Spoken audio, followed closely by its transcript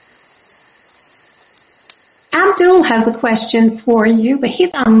Abdul has a question for you, but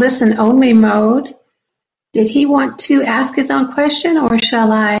he's on listen-only mode. Did he want to ask his own question, or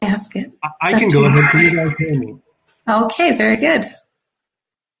shall I ask it? I can go ahead. Can you guys hear me? Okay, very good.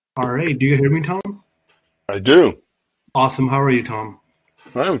 All right. Do you hear me, Tom? I do. Awesome. How are you, Tom?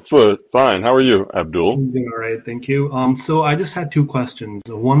 I'm fine. How are you, Abdul? I'm doing all right. Thank you. So I just had two questions.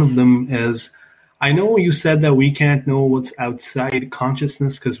 One of them is, I know you said that we can't know what's outside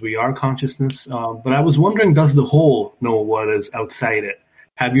consciousness because we are consciousness, but I was wondering, does the whole know what is outside it?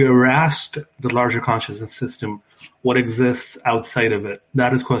 Have you ever asked the larger consciousness system what exists outside of it?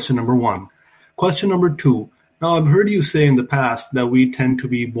 That is question number one. Question number two. Now, I've heard you say in the past that we tend to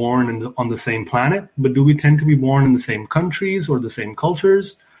be born on the same planet, but do we tend to be born in the same countries or the same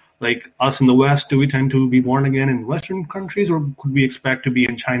cultures? Like us in the West, do we tend to be born again in Western countries, or could we expect to be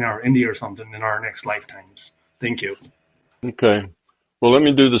in China or India or something in our next lifetimes? Thank you. Okay. Well, let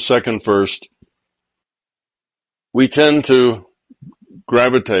me do the second first. We tend to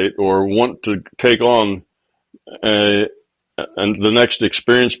gravitate or want to take on the next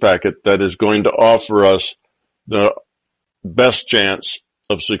experience packet that is going to offer us the best chance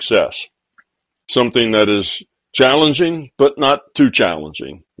of success. Something that is challenging, but not too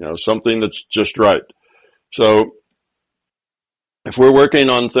challenging. Something that's just right. So if we're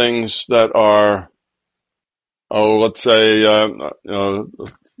working on things that are, let's say,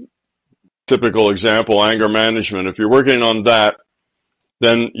 typical example, anger management. If you're working on that,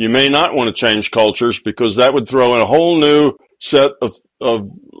 then you may not want to change cultures because that would throw in a whole new set of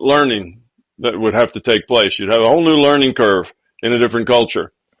learning that would have to take place. You'd have a whole new learning curve in a different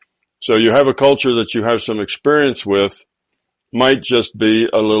culture. So you have a culture that you have some experience with might just be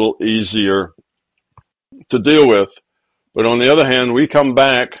a little easier to deal with. But on the other hand, we come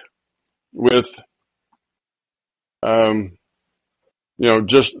back with,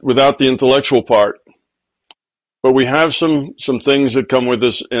 just without the intellectual part. But we have some things that come with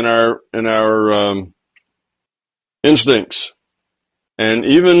us in our instincts. And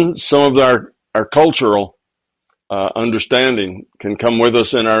even some of our cultural understanding can come with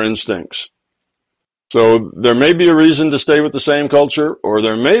us in our instincts. So there may be a reason to stay with the same culture, or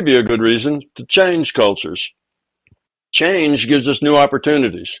there may be a good reason to change cultures. Change gives us new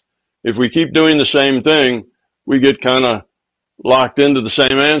opportunities. If we keep doing the same thing, we get kind of locked into the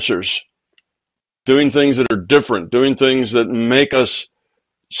same answers. Doing things that are different, doing things that make us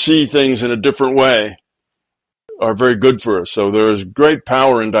see things in a different way are very good for us. So there is great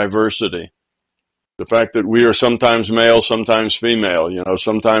power in diversity. The fact that we are sometimes male, sometimes female,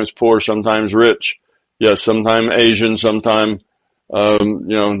 sometimes poor, sometimes rich. Yes, sometimes Asian, sometimes,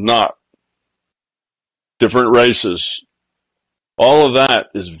 not. Different races. All of that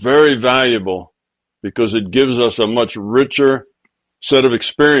is very valuable because it gives us a much richer set of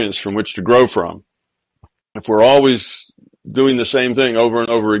experience from which to grow from. If we're always doing the same thing over and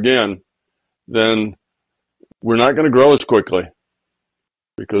over again, then we're not going to grow as quickly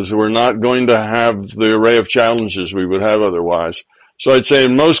because we're not going to have the array of challenges we would have otherwise. So I'd say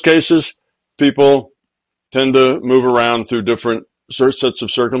in most cases, people tend to move around through different sets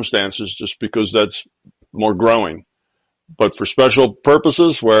of circumstances just because that's more growing. But for special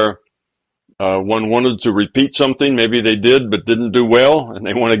purposes where one wanted to repeat something, maybe they did but didn't do well, and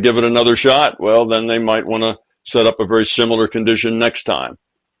they want to give it another shot, well, then they might want to set up a very similar condition next time.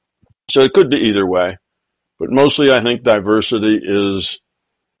 So it could be either way. But mostly I think diversity is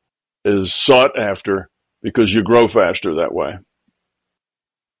sought after because you grow faster that way.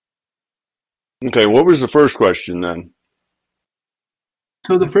 Okay, what was the first question then?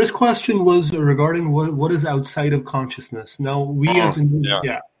 So the first question was regarding what is outside of consciousness. Now,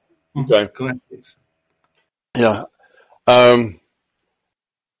 yeah. Okay. Go ahead, please. Yeah.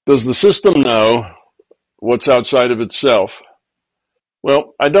 Does the system know what's outside of itself?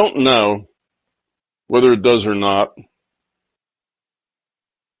 Well, I don't know whether it does or not.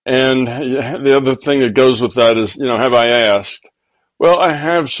 And the other thing that goes with that is, have I asked? Well, I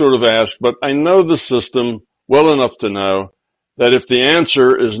have sort of asked, but I know the system well enough to know that if the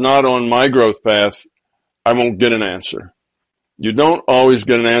answer is not on my growth path, I won't get an answer. You don't always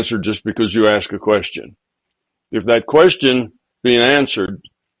get an answer just because you ask a question. If that question being answered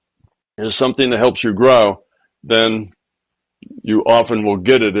is something that helps you grow, then you often will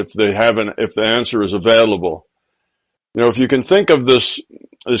get it if the answer is available. If you can think of this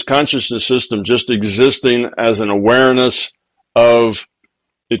consciousness system just existing as an awareness of,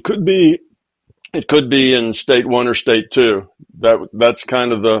 it could be in state 1 or state 2. That's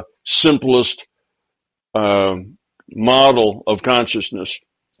kind of the simplest model of consciousness.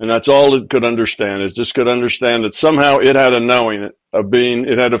 And that's all it could understand. It just could understand that somehow it had a knowing of being,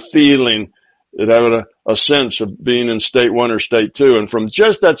 it had a feeling It had a sense of being in state 1 or state 2. And from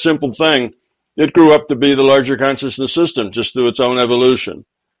just that simple thing, it grew up to be the larger consciousness system, just through its own evolution.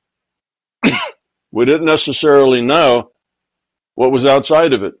 We didn't necessarily know what was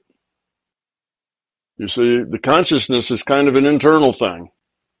outside of it. You see, the consciousness is kind of an internal thing.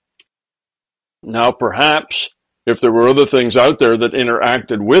 Now, perhaps if there were other things out there that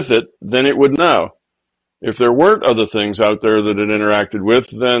interacted with it, then it would know. If there weren't other things out there that it interacted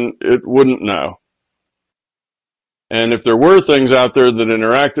with, then it wouldn't know. And if there were things out there that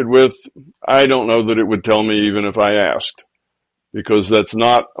interacted with, I don't know that it would tell me even if I asked, because that's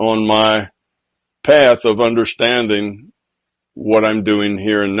not on my path of understanding what I'm doing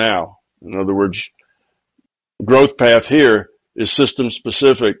here and now. In other words, growth path here is system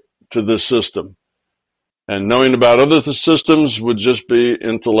specific to this system. And knowing about other systems would just be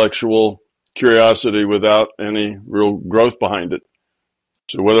intellectual curiosity without any real growth behind it.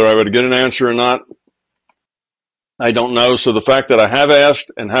 So whether I would get an answer or not, I don't know. So the fact that I have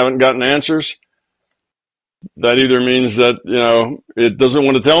asked and haven't gotten answers, that either means that, it doesn't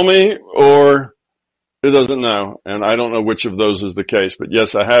want to tell me or it doesn't know. And I don't know which of those is the case. But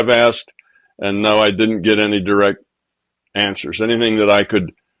yes, I have asked, and no, I didn't get any direct answers. Anything that I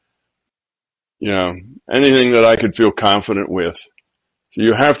could feel confident with. So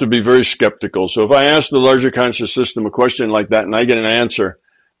you have to be very skeptical. So if I ask the larger conscious system a question like that and I get an answer,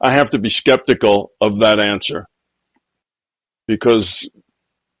 I have to be skeptical of that answer, because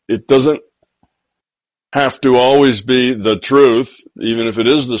it doesn't have to always be the truth, even if it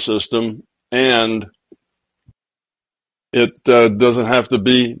is the system, and it doesn't have to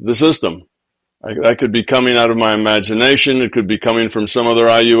be the system. I could be coming out of my imagination. It could be coming from some other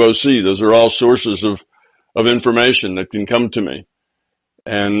IUOC. Those are all sources of information that can come to me.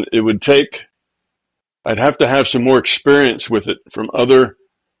 And I'd have to have some more experience with it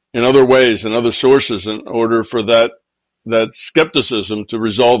in other ways and other sources in order for that skepticism to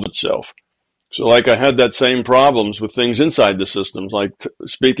resolve itself. So like I had that same problems with things inside the systems, like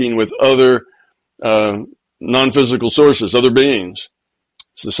speaking with other non-physical sources, other beings.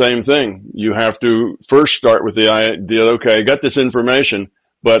 It's the same thing. You have to first start with the idea, okay, I got this information,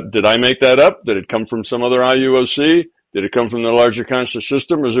 but did I make that up? Did it come from some other IUOC? Did it come from the larger conscious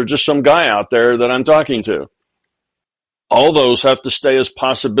system? Or is there just some guy out there that I'm talking to? All those have to stay as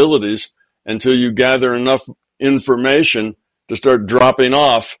possibilities until you gather enough information to start dropping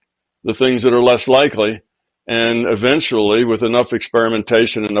off the things that are less likely. And eventually, with enough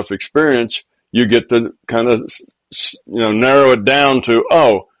experimentation, enough experience, you get to kind of narrow it down to,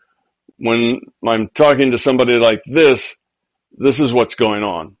 when I'm talking to somebody like this is what's going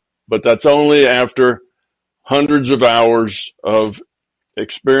on. But that's only after hundreds of hours of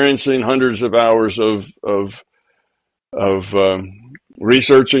experiencing, hundreds of hours of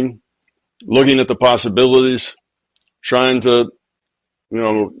researching, looking at the possibilities, trying to,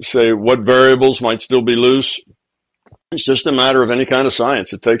 say what variables might still be loose. It's just a matter of any kind of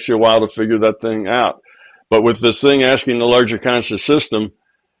science. It takes you a while to figure that thing out. But with this thing asking the larger conscious system,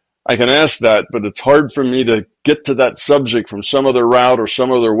 I can ask that, but it's hard for me to get to that subject from some other route or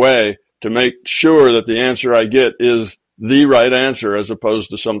some other way to make sure that the answer I get is the right answer as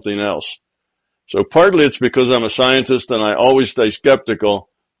opposed to something else. So partly it's because I'm a scientist and I always stay skeptical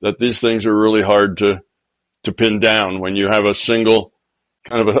that these things are really hard to pin down when you have a single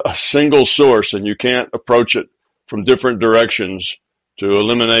source and you can't approach it from different directions to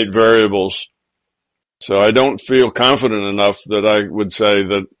eliminate variables. So I don't feel confident enough that I would say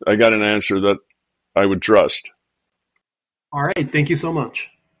that I got an answer that I would trust. All right. Thank you so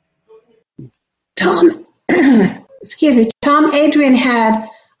much. Tom, excuse me, Tom, Adrian had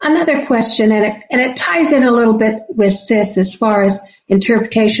another question, and it ties in a little bit with this as far as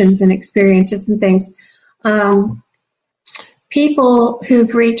interpretations and experiences and things. People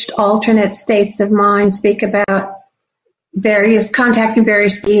who've reached alternate states of mind speak about contacting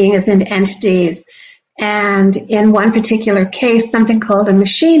various beings and entities. And in one particular case, something called a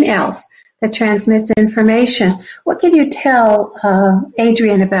machine elf that transmits information. What can you tell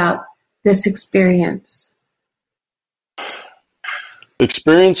Adrian about this experience?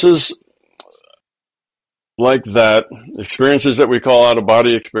 Experiences like that, experiences that we call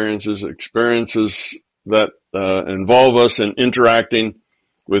out-of-body experiences that involve us in interacting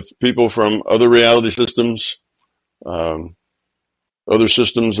with people from other reality systems, other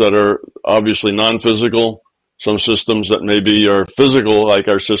systems that are obviously non-physical, some systems that maybe are physical like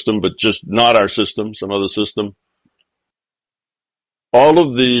our system, but just not our system, some other system. All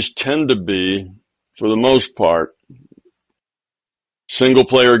of these tend to be, for the most part,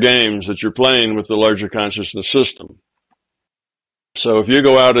 single-player games that you're playing with the larger consciousness system. So if you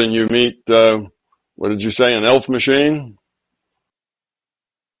go out and you meet, what did you say, an elf machine?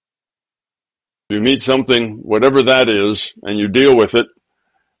 You meet something, whatever that is, and you deal with it,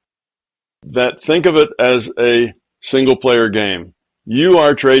 think of it as a single player game. You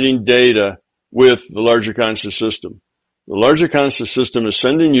are trading data with the larger conscious system. The larger conscious system is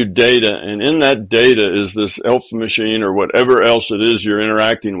sending you data, and in that data is this elf machine or whatever else it is you're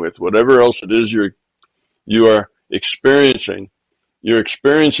interacting with, whatever else it is you are experiencing. You're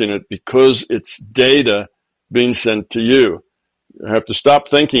experiencing it because it's data being sent to you. You have to stop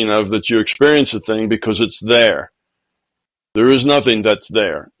thinking of that you experience a thing because it's there. There is nothing that's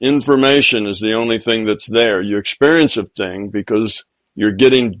there. Information is the only thing that's there. You experience a thing because you're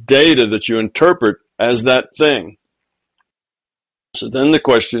getting data that you interpret as that thing. So then the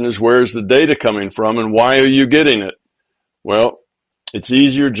question is, where is the data coming from and why are you getting it? Well, it's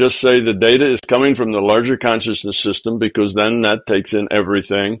easier just say the data is coming from the larger consciousness system because then that takes in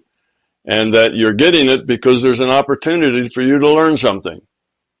everything, and that you're getting it because there's an opportunity for you to learn something.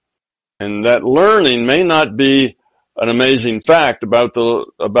 And that learning may not be an amazing fact about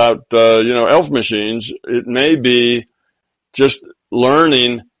elf machines. It may be just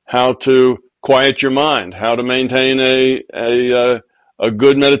learning how to quiet your mind, how to maintain a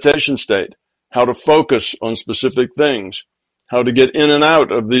good meditation state, how to focus on specific things, how to get in and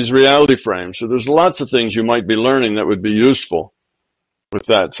out of these reality frames. So there's lots of things you might be learning that would be useful with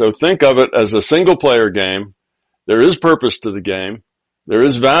that. So think of it as a single player game. There is purpose to the game. There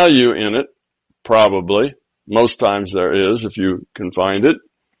is value in it, probably. Most times there is, if you can find it.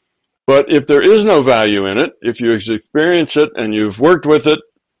 But if there is no value in it, if you experience it and you've worked with it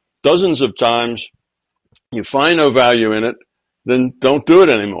dozens of times, you find no value in it, then don't do it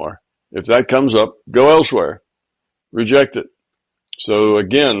anymore. If that comes up, go elsewhere. Reject it. So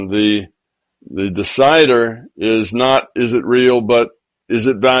again, the decider is not, is it real, but is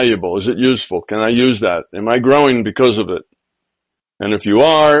it valuable? Is it useful? Can I use that? Am I growing because of it? And if you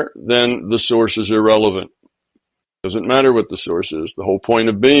are, then the source is irrelevant. Doesn't matter what the source is. The whole point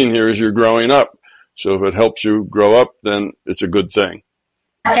of being here is you're growing up. So if it helps you grow up, then it's a good thing.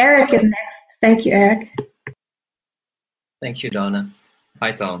 Eric is next. Thank you, Eric. Thank you, Donna.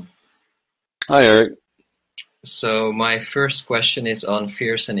 Hi, Tom. Hi, Eric. So my first question is on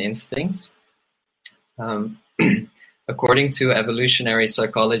fears and instincts. According to evolutionary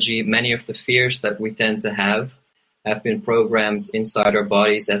psychology, many of the fears that we tend to have been programmed inside our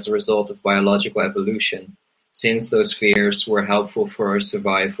bodies as a result of biological evolution, since those fears were helpful for our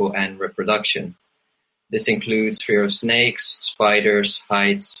survival and reproduction. This includes fear of snakes, spiders,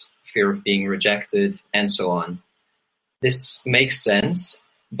 heights, fear of being rejected, and so on. This makes sense,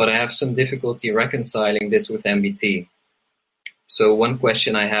 but I have some difficulty reconciling this with MBT. So one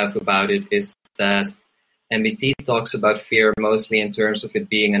question I have about it is that MBT talks about fear mostly in terms of it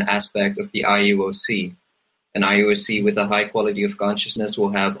being an aspect of the IUOC. An IUOC with a high quality of consciousness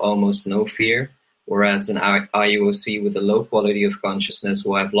will have almost no fear, whereas an IUOC with a low quality of consciousness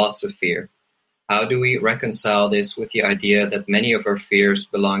will have lots of fear. How do we reconcile this with the idea that many of our fears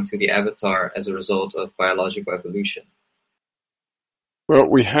belong to the avatar as a result of biological evolution? Well,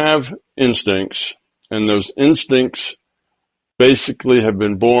 we have instincts, and those instincts basically have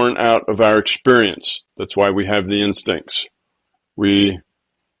been born out of our experience. That's why we have the instincts. We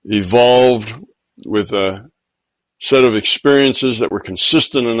evolved with a set of experiences that were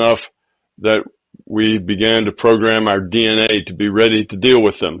consistent enough that we began to program our DNA to be ready to deal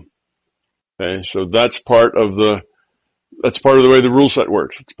with them. Okay, so that's part of the way the rule set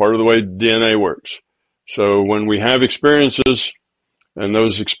works. It's part of the way DNA works. So when we have experiences and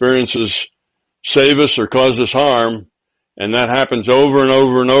those experiences save us or cause us harm, and that happens over and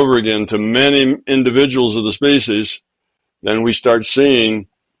over and over again to many individuals of the species, then we start seeing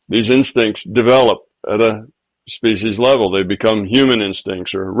these instincts develop at a species level. They become human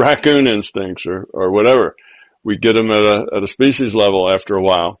instincts or raccoon instincts or whatever. We get them at a species level after a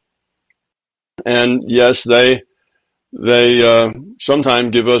while. And yes, they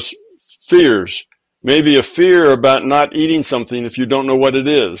sometimes give us fears. Maybe a fear about not eating something if you don't know what it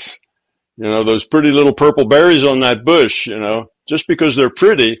is. You know, those pretty little purple berries on that bush, you know, just because they're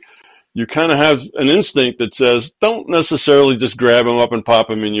pretty, you kind of have an instinct that says, don't necessarily just grab them up and pop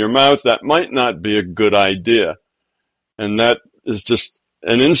them in your mouth. That might not be a good idea. And that is just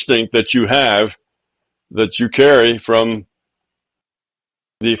an instinct that you have, that you carry from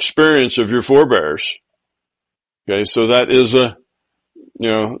the experience of your forebears. Okay, so that is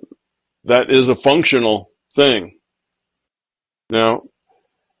a functional thing. Now,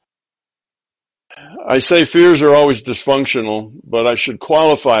 I say fears are always dysfunctional, but I should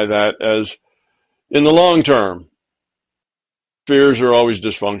qualify that as in the long term. fears are always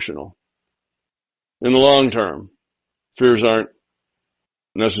dysfunctional. In the long term, fears aren't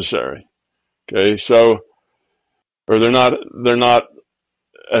necessary. Okay, so, or they're not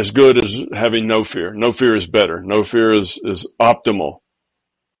as good as having no fear. No fear is better. No fear is optimal.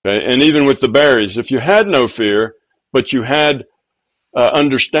 Okay, and even with the berries, if you had no fear, but you had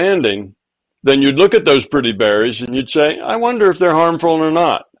understanding, then you'd look at those pretty berries and you'd say, I wonder if they're harmful or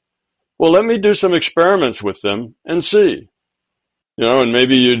not. Well, let me do some experiments with them and see. And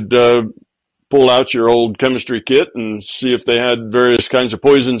maybe you'd pull out your old chemistry kit and see if they had various kinds of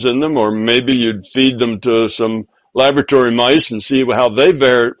poisons in them, or maybe you'd feed them to some laboratory mice and see how they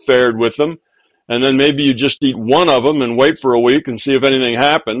fared with them. And then maybe you just eat one of them and wait for a week and see if anything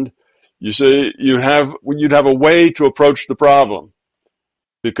happened. You see, you'd have a way to approach the problem,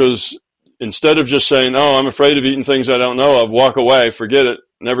 because instead of just saying, oh, I'm afraid of eating things I don't know of, walk away, forget it,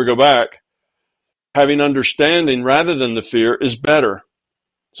 never go back, having understanding rather than the fear is better.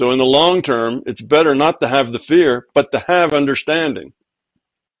 So in the long term, it's better not to have the fear, but to have understanding.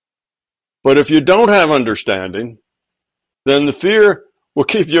 But if you don't have understanding, then the fear will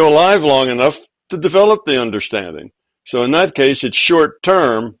keep you alive long enough to develop the understanding. So in that case, it's short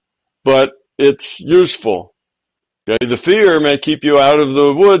term, but it's useful. Okay? The fear may keep you out of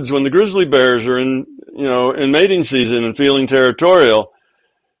the woods when the grizzly bears are in mating season and feeling territorial.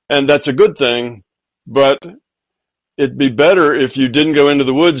 And that's a good thing, but it'd be better if you didn't go into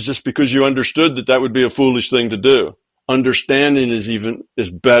the woods just because you understood that would be a foolish thing to do. Understanding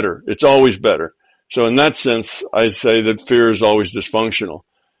is better. It's always better. So in that sense, I say that fear is always dysfunctional.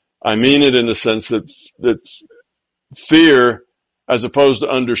 I mean it in the sense that fear, as opposed to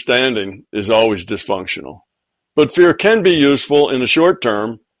understanding, is always dysfunctional. But fear can be useful in the short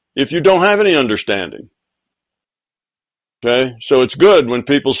term if you don't have any understanding. Okay, so it's good when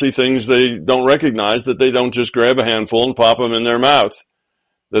people see things they don't recognize, that they don't just grab a handful and pop them in their mouth,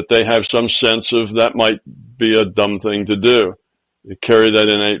 that they have some sense of that might be a dumb thing to do. They carry that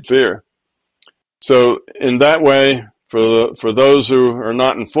innate fear. So in that way, for those who are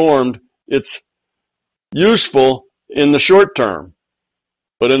not informed, it's useful in the short term.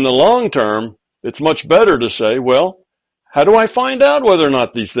 But in the long term, it's much better to say, well, how do I find out whether or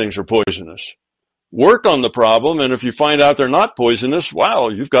not these things are poisonous? Work on the problem, and if you find out they're not poisonous, wow,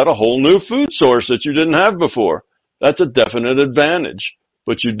 you've got a whole new food source that you didn't have before. That's a definite advantage.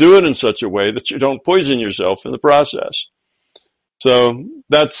 But you do it in such a way that you don't poison yourself in the process. So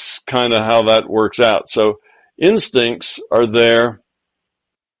that's kind of how that works out. So instincts are there,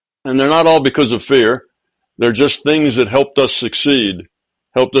 and they're not all because of fear. They're just things that helped us succeed,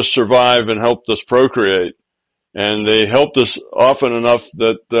 helped us survive, and helped us procreate. And they helped us often enough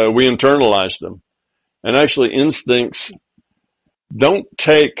that we internalized them. And actually, instincts don't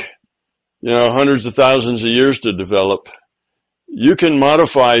take, hundreds of thousands of years to develop. You can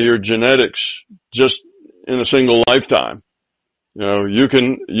modify your genetics just in a single lifetime. You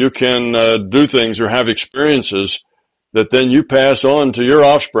can do things or have experiences that then you pass on to your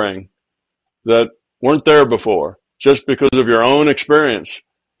offspring that weren't there before, just because of your own experience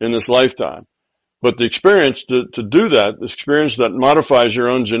in this lifetime. But the experience to do that, the experience that modifies your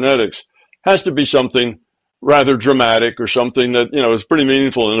own genetics, has to be something rather dramatic or something that, is pretty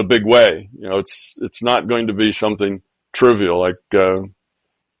meaningful in a big way. It's not going to be something trivial like, the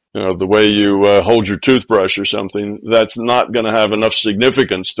way you hold your toothbrush or something. That's not going to have enough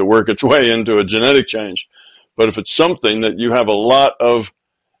significance to work its way into a genetic change. But if it's something that you have a lot of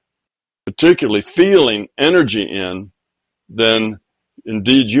particularly feeling energy in, then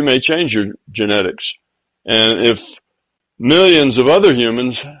indeed you may change your genetics. And if millions of other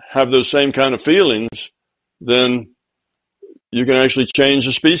humans have those same kind of feelings, then you can actually change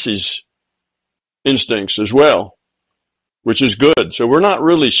the species instincts as well, which is good. So we're not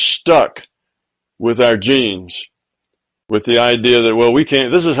really stuck with our genes, with the idea that, well, we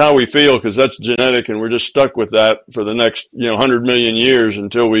can't, this is how we feel because that's genetic and we're just stuck with that for the next, 100 million years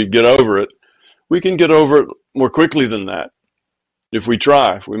until we get over it. We can get over it more quickly than that. If we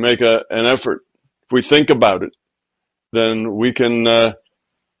try, if we make an effort, if we think about it, then we can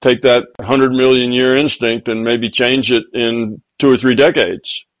take that 100 million year instinct and maybe change it in 2 or 3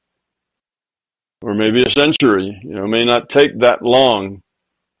 decades, or maybe a century. It may not take that long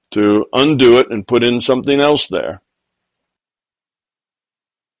to undo it and put in something else there.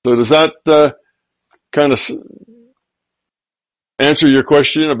 So does that kind of answer your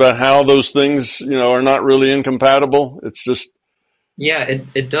question about how those things, are not really incompatible? It's just... Yeah,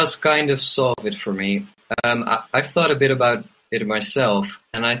 it does kind of solve it for me. I've thought a bit about it myself,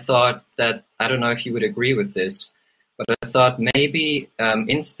 and I thought that, I don't know if you would agree with this, but I thought maybe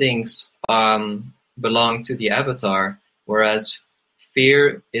instincts belong to the avatar, whereas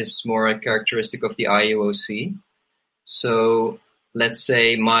fear is more a characteristic of the IUOC. So let's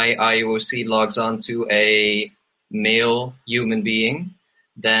say my IUOC logs onto a male human being,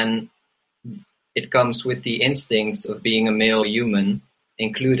 then it comes with the instincts of being a male human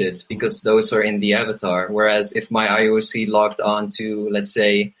included, because those are in the avatar. Whereas if my IOC logged on to, let's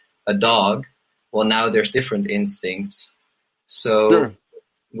say, a dog, well, now there's different instincts. So Sure.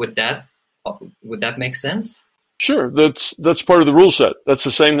 would that make sense? Sure. That's part of the rule set. That's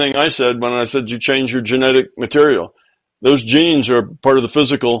the same thing I said when I said you change your genetic material. Those genes are part of the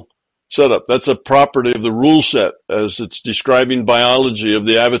physical setup. That's a property of the rule set as it's describing biology of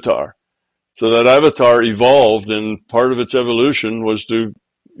the avatar. So that avatar evolved, and part of its evolution was it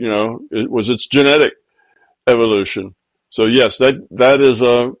was its genetic evolution. So yes, that's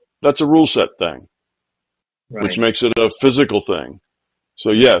a rule set thing, Right. which makes it a physical thing.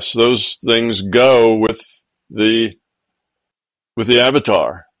 So yes, those things go with the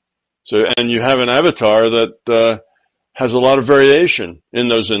avatar. So, and you have an avatar that has a lot of variation in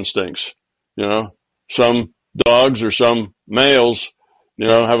those instincts. Some dogs or some males,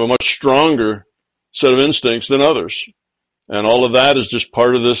 have a much stronger set of instincts than others. And all of that is just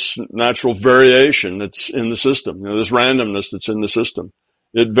part of this natural variation that's in the system, this randomness that's in the system.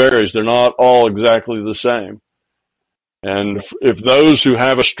 It varies. They're not all exactly the same. And if those who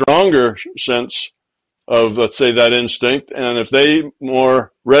have a stronger sense of, let's say, that instinct, and if they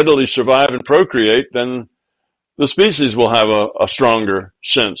more readily survive and procreate, then the species will have a stronger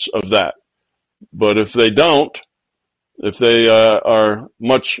sense of that. But if they don't, if they are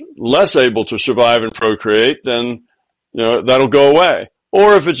much less able to survive and procreate, then that'll go away.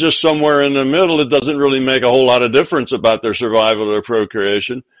 Or if it's just somewhere in the middle, it doesn't really make a whole lot of difference about their survival or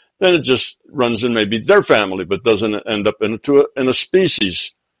procreation, then it just runs in maybe their family, but doesn't end up in a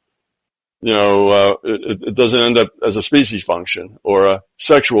species. It doesn't end up as a species function or a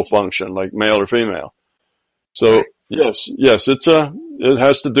sexual function like male or female. So yes, it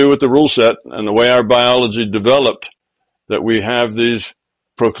has to do with the rule set and the way our biology developed, that we have these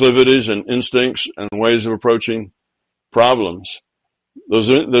proclivities and instincts and ways of approaching problems. Those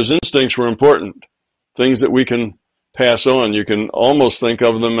instincts were important, things that we can pass on. You can almost think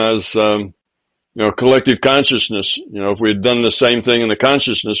of them as, collective consciousness. If we had done the same thing in the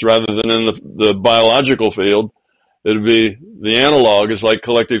consciousness rather than in the biological field, it'd be the analog is like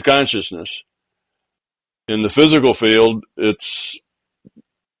collective consciousness. In the physical field, it's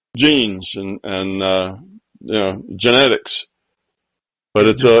genes and genetics. But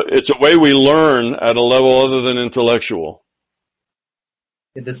it's a way we learn at a level other than intellectual.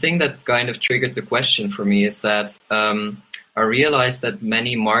 The thing that kind of triggered the question for me is that I realized that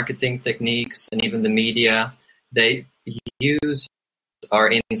many marketing techniques and even the media, they use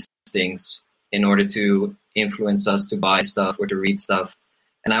our instincts in order to influence us to buy stuff or to read stuff.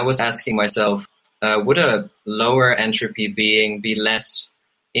 And I was asking myself, would a lower entropy being be less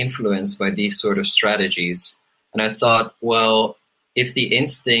influenced by these sort of strategies? And I thought, well, if the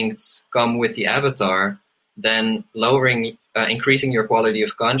instincts come with the avatar, then increasing your quality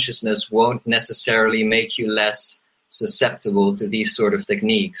of consciousness won't necessarily make you less susceptible to these sort of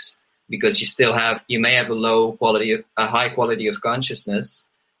techniques, because you may have a high quality of consciousness,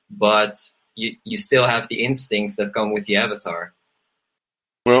 but you still have the instincts that come with the avatar.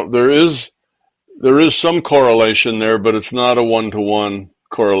 Well, there is some correlation there, but it's not a one-to-one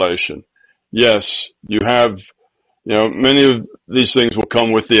correlation. Yes, you have, many of these things will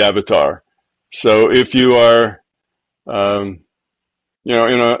come with the avatar. So if you are, in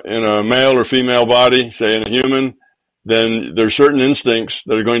a male or female body, say in a human, then there's certain instincts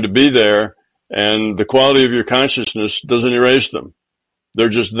that are going to be there, and the quality of your consciousness doesn't erase them. They're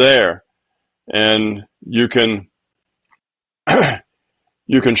just there. And you can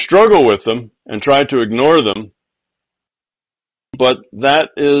struggle with them and try to ignore them, but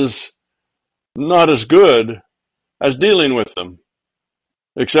that is not as good as dealing with them,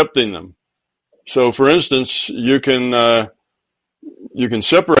 accepting them. So, for instance, you can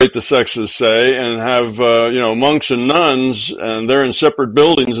separate the sexes, say, and have monks and nuns, and they're in separate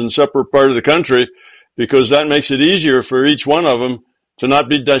buildings in separate part of the country, because that makes it easier for each one of them to not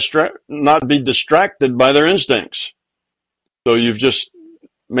be distracted by their instincts. So you've just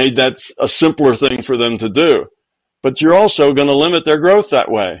made that a simpler thing for them to do. But you're also going to limit their growth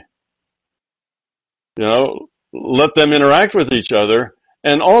that way. Let them interact with each other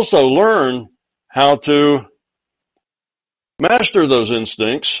and also learn how to master those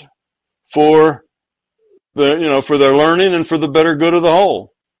instincts for their learning and for the better good of the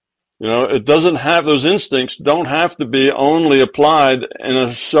whole. Those instincts don't have to be only applied in a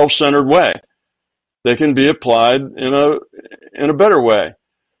self-centered way. they can be applied in a better way.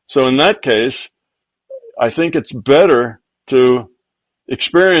 So in that case, I think it's better to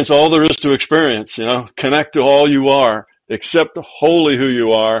experience all there is to experience, connect to all you are, accept wholly who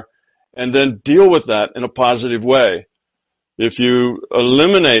you are, and then deal with that in a positive way. If you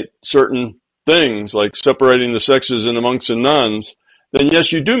eliminate certain things like separating the sexes into monks and nuns, then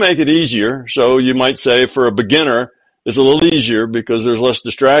yes, you do make it easier. So you might say for a beginner, it's a little easier because there's less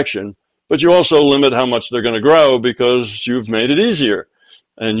distraction, but you also limit how much they're going to grow because you've made it easier.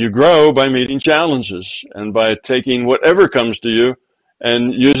 And you grow by meeting challenges and by taking whatever comes to you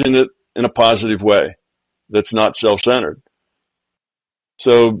and using it in a positive way that's not self-centered.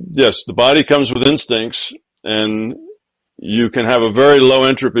 So yes, the body comes with instincts, and you can have a very low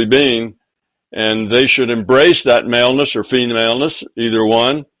entropy being, and they should embrace that maleness or femaleness, either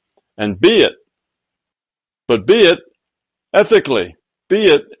one, and be it. But be it ethically. Be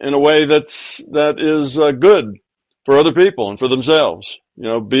it in a way that is good for other people and for themselves.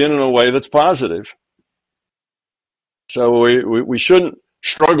 Be it in a way that's positive. So we shouldn't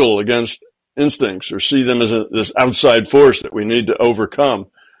struggle against instincts or see them as this outside force that we need to overcome.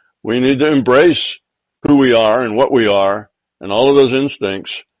 We need to embrace who we are and what we are and all of those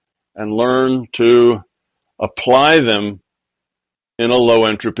instincts and learn to apply them in a low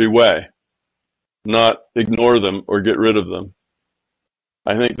entropy way, not ignore them or get rid of them.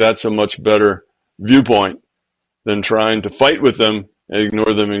 I think that's a much better viewpoint than trying to fight with them and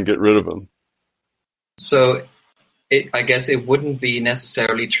ignore them and get rid of them. So I guess it wouldn't be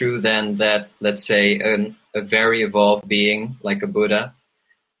necessarily true then that, let's say, a very evolved being like a Buddha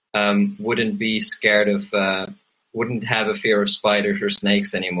wouldn't be scared of, wouldn't have a fear of spiders or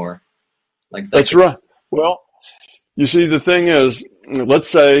snakes anymore. That's right. Well, you see, the thing is, let's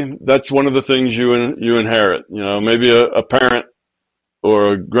say that's one of the things you inherit. Maybe a parent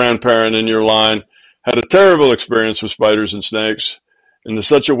or a grandparent in your line had a terrible experience with spiders and snakes in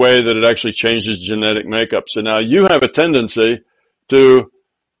such a way that it actually changes genetic makeup. So now you have a tendency to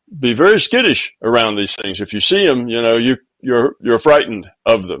be very skittish around these things. If you see them, you're frightened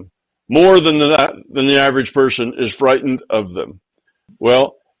of them more than the average person is frightened of them.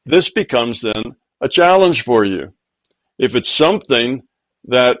 Well, this becomes then a challenge for you. If it's something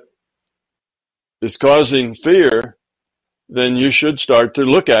that is causing fear, then you should start to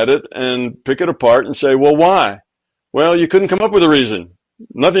look at it and pick it apart and say, well, why? Well, you couldn't come up with a reason.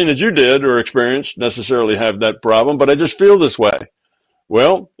 Nothing that you did or experienced necessarily have that problem, but I just feel this way.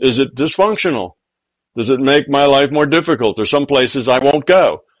 Well, is it dysfunctional? Does it make my life more difficult? There's some places I won't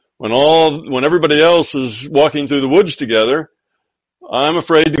go. When everybody else is walking through the woods together, I'm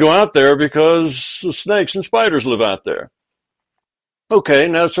afraid to go out there because snakes and spiders live out there. Okay,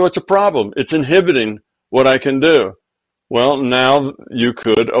 now so it's a problem. It's inhibiting what I can do. Well, now you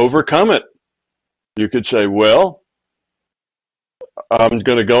could overcome it. You could say, well, I'm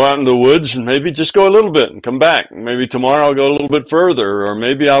going to go out in the woods and maybe just go a little bit and come back. Maybe tomorrow I'll go a little bit further, or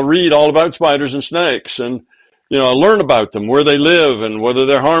maybe I'll read all about spiders and snakes and, I'll learn about them, where they live and whether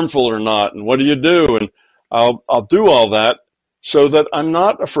they're harmful or not and what do you do. And I'll do all that so that I'm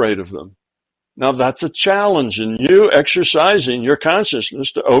not afraid of them. Now that's a challenge in you exercising your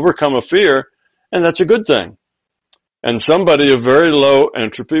consciousness to overcome a fear, and that's a good thing. And somebody of very low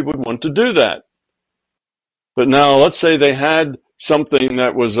entropy would want to do that. But now let's say they had something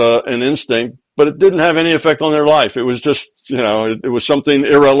that was an instinct, but it didn't have any effect on their life. It was just, it was something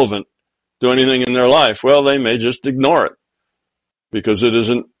irrelevant to anything in their life. Well, they may just ignore it because it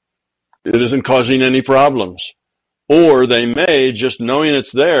isn't causing any problems. Or they may, just knowing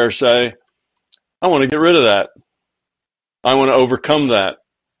it's there, say, I want to get rid of that. I want to overcome that,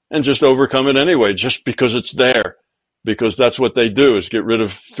 and just overcome it anyway, just because it's there. Because that's what they do, is get rid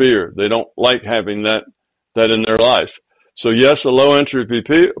of fear. They don't like having that in their life. So yes, a low entropy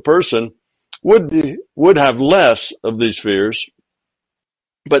person would have less of these fears,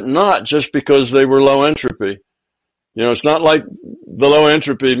 but not just because they were low entropy. It's not like the low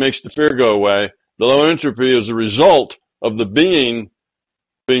entropy makes the fear go away. The low entropy is a result of the being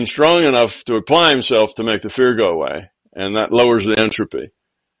strong enough to apply himself to make the fear go away, and that lowers the entropy.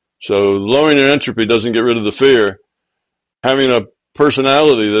 So lowering your entropy doesn't get rid of the fear. Having a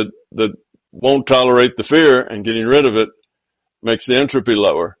personality that won't tolerate the fear and getting rid of it makes the entropy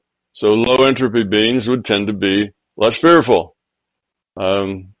lower. So low entropy beings would tend to be less fearful.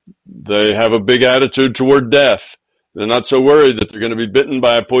 They have a big attitude toward death. They're not so worried that they're going to be bitten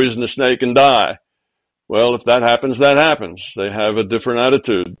by a poisonous snake and die. Well, if that happens, that happens. They have a different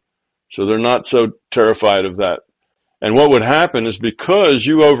attitude. So they're not so terrified of that. And what would happen is because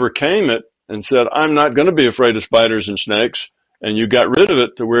you overcame it and said, I'm not going to be afraid of spiders and snakes, and you got rid of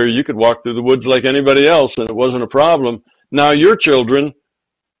it to where you could walk through the woods like anybody else and it wasn't a problem. Now your children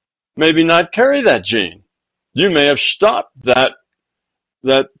maybe not carry that gene. You may have stopped that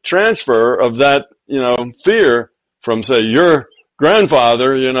transfer of that, fear from, say, your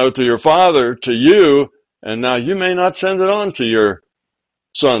grandfather, to your father, to you, and now you may not send it on to your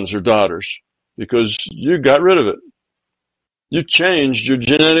sons or daughters because you got rid of it. You changed your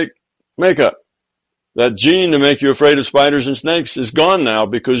genetic makeup. That gene to make you afraid of spiders and snakes is gone now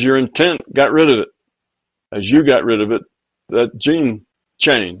because your intent got rid of it. As you got rid of it, that gene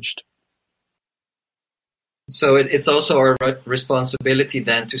changed. So it's also our responsibility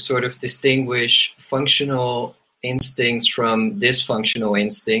then to sort of distinguish functional instincts from dysfunctional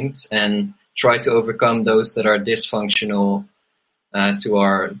instincts and try to overcome those that are dysfunctional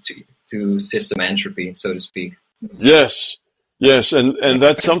to system entropy, so to speak. Yes, and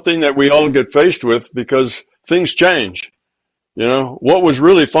that's something that we all get faced with because things change. What was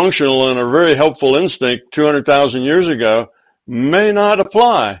really functional and a very helpful instinct 200,000 years ago may not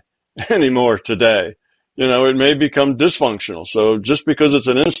apply anymore today. It may become dysfunctional. So just because it's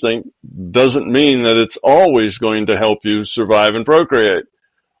an instinct doesn't mean that it's always going to help you survive and procreate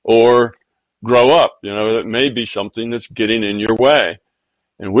or grow up. It may be something that's getting in your way,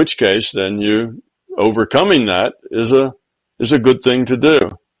 in which case then overcoming that is a good thing to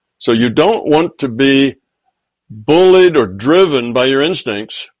do. So you don't want to be bullied or driven by your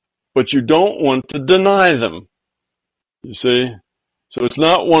instincts, but you don't want to deny them. You see? So it's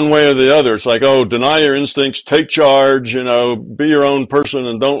not one way or the other. It's like, deny your instincts, take charge, be your own person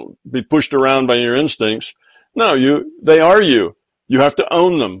and don't be pushed around by your instincts. No, they are you. You have to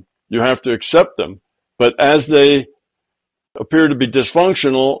own them. You have to accept them. But as they appear to be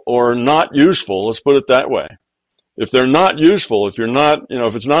dysfunctional or not useful, let's put it that way. If they're not useful, if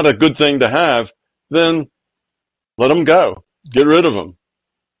it's not a good thing to have, then let them go. Get rid of them.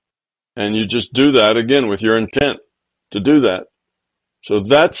 And you just do that again with your intent to do that. So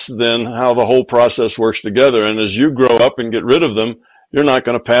that's then how the whole process works together. And as you grow up and get rid of them, you're not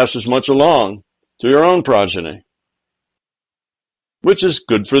going to pass as much along to your own progeny, which is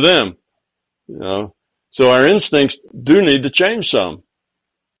good for them. So our instincts do need to change some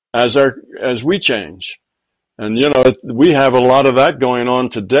as we change. And, we have a lot of that going on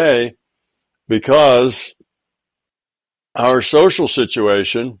today because our social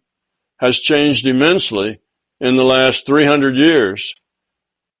situation has changed immensely in the last 300 years.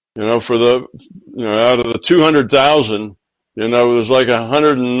 Out of the 200,000, there's like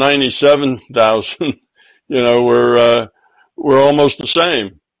 197,000, we're almost the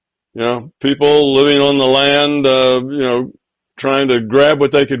same. People living on the land, trying to grab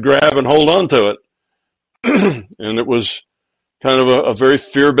what they could grab and hold on to it. And it was kind of a very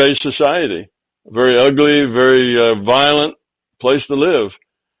fear-based society, a very ugly, very violent place to live.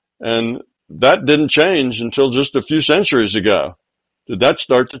 And that didn't change until just a few centuries ago. Did that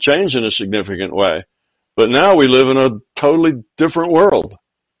start to change in a significant way? But now we live in a totally different world.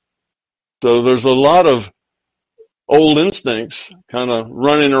 So there's a lot of old instincts kind of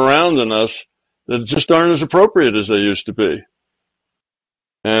running around in us that just aren't as appropriate as they used to be.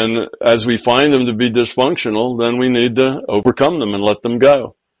 And as we find them to be dysfunctional, then we need to overcome them and let them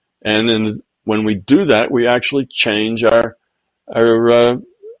go. And when we do that, we actually change our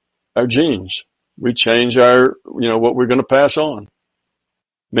genes. We change what we're going to pass on.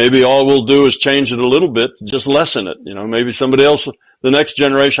 Maybe all we'll do is change it a little bit, just lessen it. Maybe somebody else, the next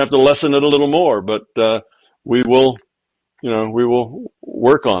generation, have to lessen it a little more, but we will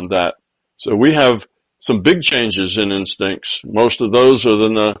work on that. So we have some big changes in instincts. Most of those are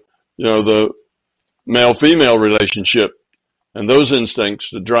in the male-female relationship, and those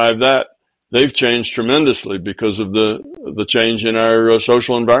instincts that drive that, they've changed tremendously because of the change in our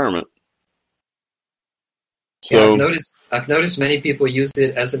social environment. So yeah, I've noticed many people use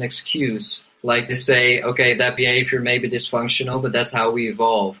it as an excuse. Like they say, okay, that behavior may be dysfunctional, but that's how we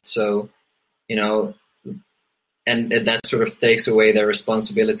evolved. So, and that sort of takes away their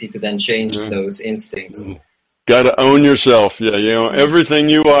responsibility to then change those instincts. Got to own yourself. Yeah, everything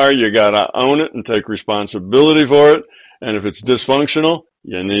you are, you got to own it and take responsibility for it. And if it's dysfunctional,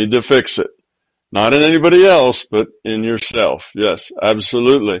 you need to fix it. Not in anybody else, but in yourself. Yes,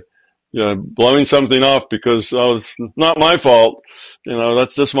 absolutely. Blowing something off because, it's not my fault.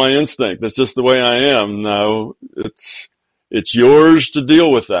 That's just my instinct. That's just the way I am. No, it's yours to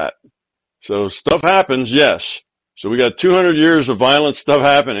deal with that. So stuff happens, yes. So we got 200 years of violent stuff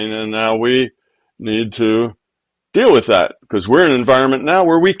happening, and now we need to deal with that because we're in an environment now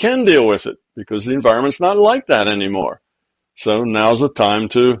where we can deal with it because the environment's not like that anymore. So now's the time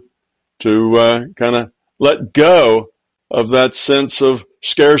to kind of let go of that sense of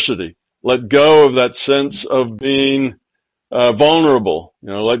scarcity. Let go of that sense of being vulnerable.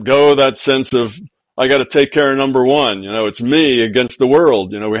 Let go of that sense of, I got to take care of number one. It's me against the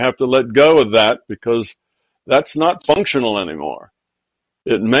world. We have to let go of that because that's not functional anymore.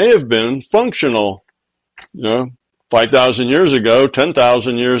 It may have been functional, 5,000 years ago,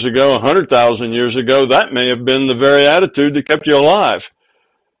 10,000 years ago, 100,000 years ago. That may have been the very attitude that kept you alive.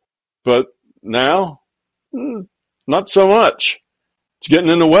 But now, not so much. It's getting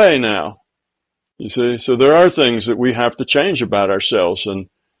in the way now. You see, so there are things that we have to change about ourselves, and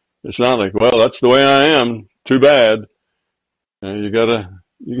it's not like, well, that's the way I am. Too bad. You gotta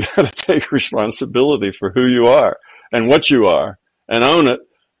take responsibility for who you are and what you are, and own it.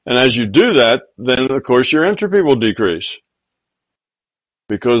 And as you do that, then of course your entropy will decrease,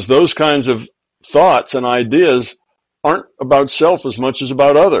 because those kinds of thoughts and ideas aren't about self as much as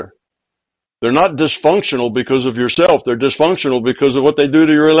about other. They're not dysfunctional because of yourself. They're dysfunctional because of what they do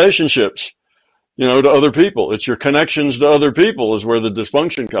to your relationships. To other people. It's your connections to other people is where the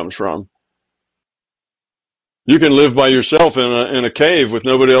dysfunction comes from. You can live by yourself in a cave with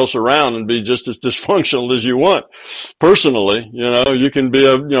nobody else around and be just as dysfunctional as you want. Personally, you can be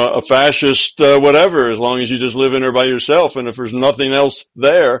a fascist, whatever, as long as you just live in there by yourself. And if there's nothing else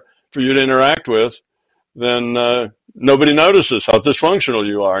there for you to interact with, then nobody notices how dysfunctional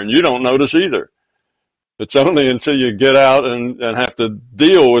you are, and you don't notice either. It's only until you get out and have to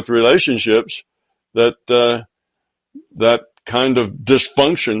deal with relationships that that kind of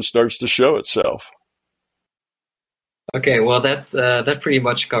dysfunction starts to show itself. Okay, well, that pretty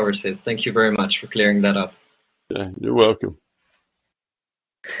much covers it. Thank you very much for clearing that up. Yeah, you're welcome.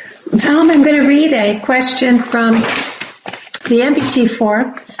 Tom, I'm going to read a question from the MPT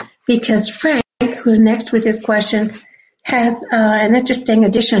forum because Frank, who's next with his questions, has an interesting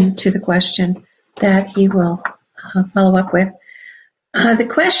addition to the question that he will follow up with. The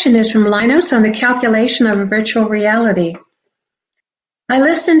question is from Linus on the calculation of a virtual reality. I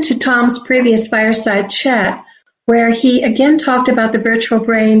listened to Tom's previous fireside chat where he again talked about the virtual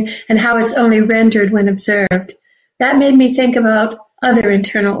brain and how it's only rendered when observed. That made me think about other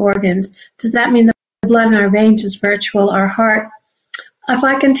internal organs. Does that mean the blood in our veins is virtual, our heart? If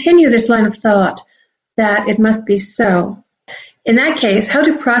I continue this line of thought, that it must be so. In that case, how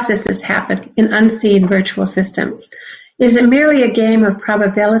do processes happen in unseen virtual systems? Is it merely a game of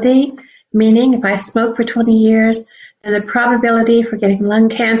probability, meaning if I smoke for 20 years, then the probability for getting lung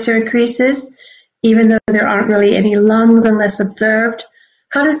cancer increases, even though there aren't really any lungs unless observed?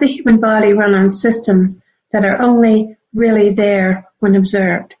 How does the human body run on systems that are only really there when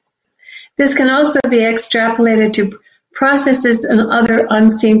observed? This can also be extrapolated to processes and other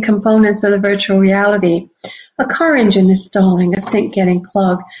unseen components of the virtual reality. A car engine is stalling, a sink getting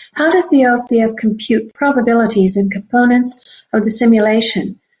clogged. How does the LCS compute probabilities and components of the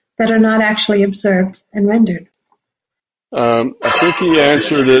simulation that are not actually observed and rendered? I think he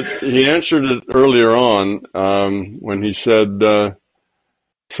answered it. He answered it earlier on when he said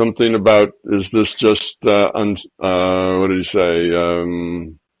something about, "Is this just what did he say?"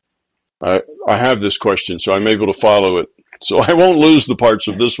 I have this question, so I'm able to follow it. So I won't lose the parts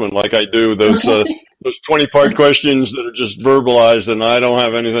of this one like I do those 20-part questions that are just verbalized and I don't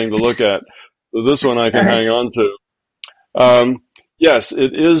have anything to look at. So this one I can hang on to. Yes,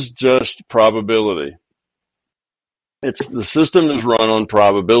 it is just probability. The system is run on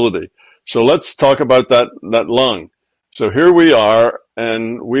probability. So let's talk about that lung. So here we are,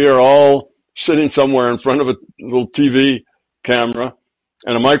 and we are all sitting somewhere in front of a little TV camera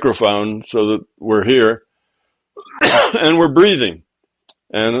and a microphone so that we're here, and we're breathing.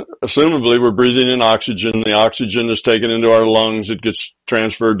 And assumably we're breathing in oxygen. The oxygen is taken into our lungs. It gets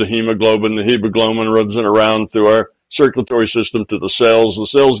transferred to hemoglobin. The hemoglobin runs it around through our circulatory system to the cells. The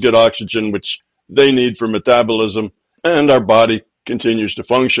cells get oxygen, which they need for metabolism, and our body continues to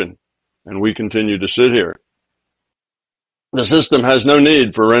function, and we continue to sit here. The system has no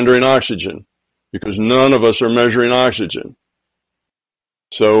need for rendering oxygen because none of us are measuring oxygen.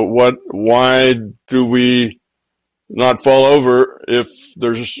 So why do we not fall over if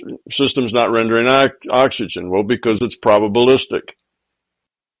there's system's not rendering oxygen? Well, because it's probabilistic.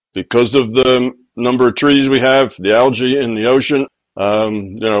 Because of the number of trees we have, the algae in the ocean,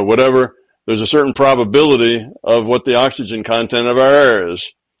 whatever, there's a certain probability of what the oxygen content of our air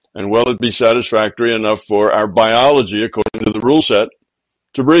is. And will it be satisfactory enough for our biology, according to the rule set,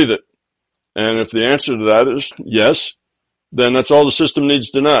 to breathe it? And if the answer to that is yes, then that's all the system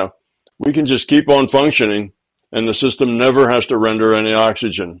needs to know. We can just keep on functioning, and the system never has to render any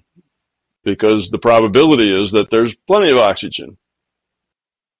oxygen because the probability is that there's plenty of oxygen.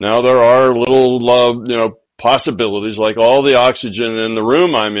 Now there are little, possibilities, like all the oxygen in the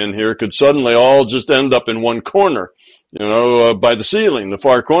room I'm in here could suddenly all just end up in one corner, by the ceiling, the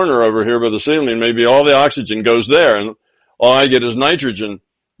far corner over here by the ceiling. Maybe all the oxygen goes there and all I get is nitrogen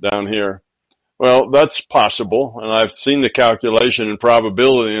down here. Well, that's possible, and I've seen the calculation in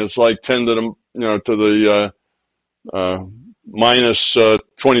probability, and it's like 10 to the minus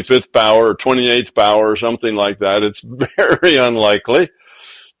 25th power or 28th power or something like that. It's very unlikely,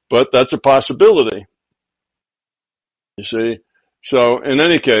 but that's a possibility. You see? So in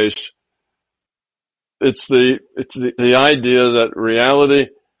any case, it's the idea that reality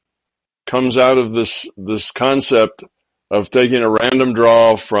comes out of this concept of taking a random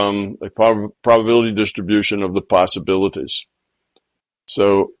draw from a probability distribution of the possibilities.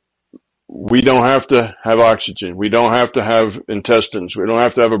 So we don't have to have oxygen. We don't have to have intestines. We don't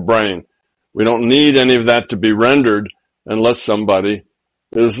have to have a brain. We don't need any of that to be rendered unless somebody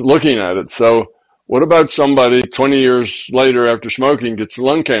is looking at it. So what about somebody 20 years later after smoking gets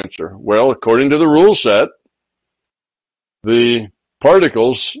lung cancer? Well, according to the rule set, the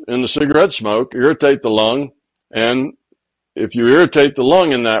particles in the cigarette smoke irritate the lung, and if you irritate the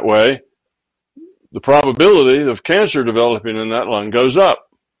lung in that way, the probability of cancer developing in that lung goes up.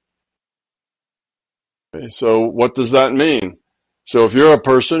 Okay, so what does that mean? So if you're a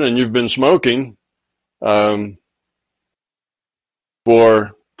person and you've been smoking for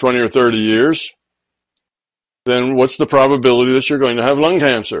 20 or 30 years, then what's the probability that you're going to have lung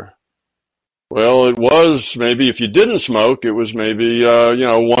cancer? Well, it was maybe if you didn't smoke, it was maybe 1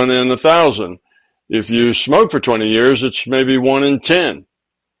 in 1,000. If you smoke for 20 years, it's maybe 1 in 10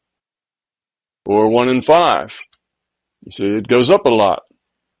 or 1 in 5. You see, it goes up a lot.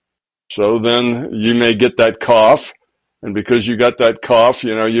 So then you may get that cough, and because you got that cough,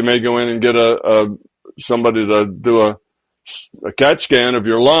 you may go in and get somebody to do a CAT scan of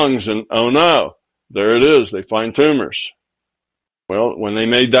your lungs, and oh no, there it is. They find tumors. Well, when they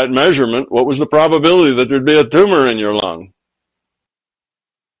made that measurement, what was the probability that there'd be a tumor in your lung?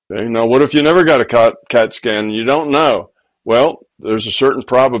 Okay, now what if you never got a CAT scan and you don't know? Well, there's a certain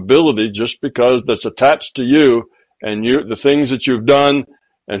probability just because that's attached to you and the things that you've done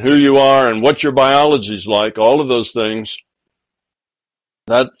and who you are and what your biology's like, all of those things,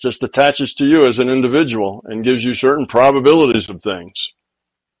 that just attaches to you as an individual and gives you certain probabilities of things.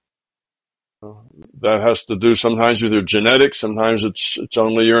 That has to do sometimes with your genetics, sometimes it's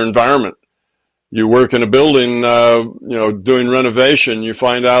only your environment. You work in a building, doing renovation, you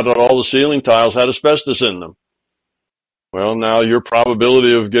find out that all the ceiling tiles had asbestos in them. Well, now your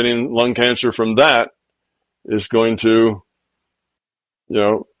probability of getting lung cancer from that is going to,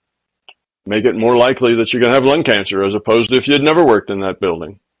 make it more likely that you're going to have lung cancer as opposed to if you'd never worked in that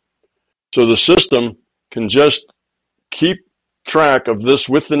building. So the system can just keep track of this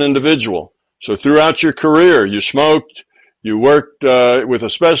with an individual. So throughout your career, you smoked, you worked with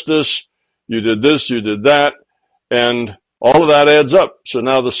asbestos, you did this, you did that, and all of that adds up. So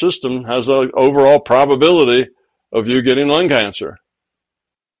now the system has an overall probability of you getting lung cancer.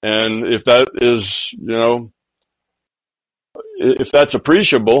 And if that is, if that's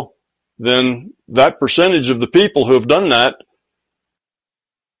appreciable, then that percentage of the people who have done that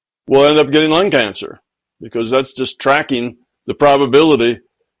will end up getting lung cancer, because that's just tracking the probability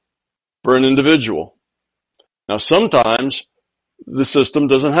for an individual. Now, sometimes the system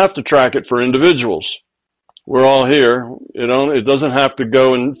doesn't have to track it for individuals. We're all here. It doesn't have to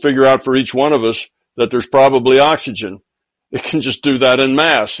go and figure out for each one of us that there's probably oxygen. It can just do that in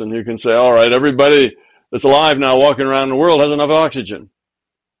mass, and you can say, all right, everybody that's alive now walking around the world has enough oxygen.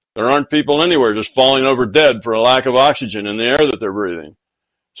 There aren't people anywhere just falling over dead for a lack of oxygen in the air that they're breathing.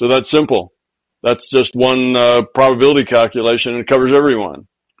 So that's simple. That's just one probability calculation, and it covers everyone.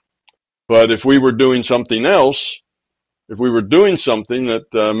 But if we were doing something else, if we were doing something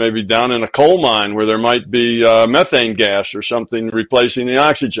that maybe down in a coal mine where there might be methane gas or something replacing the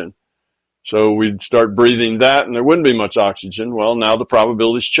oxygen, so we'd start breathing that and there wouldn't be much oxygen, well, now the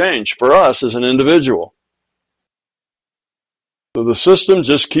probabilities change for us as an individual. So the system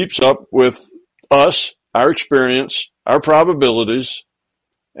just keeps up with us, our experience, our probabilities,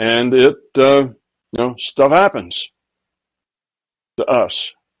 and it, stuff happens to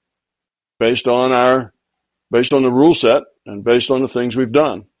us based on the rule set and based on the things we've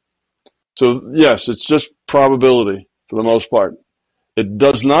done. So yes, it's just probability for the most part. It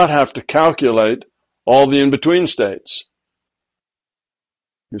does not have to calculate all the in-between states.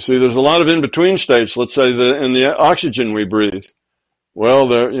 You see, there's a lot of in-between states, let's say in the oxygen we breathe.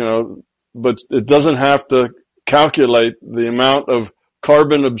 Well, but it doesn't have to calculate the amount of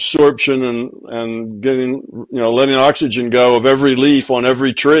carbon absorption and getting, letting oxygen go of every leaf on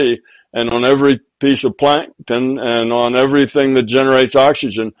every tree and on every piece of plankton and on everything that generates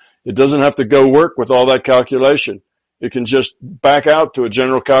oxygen, it doesn't have to go work with all that calculation. It can just back out to a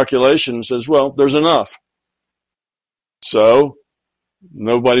general calculation and says, well, there's enough. So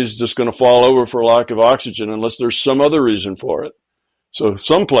nobody's just going to fall over for lack of oxygen unless there's some other reason for it. So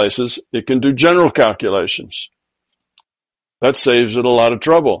some places it can do general calculations. That saves it a lot of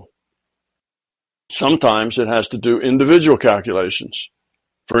trouble. Sometimes it has to do individual calculations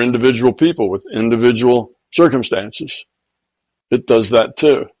for individual people with individual circumstances. It does that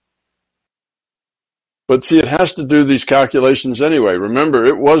too. But see, it has to do these calculations anyway. Remember,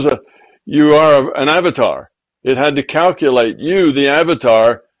 you are an avatar. It had to calculate you, the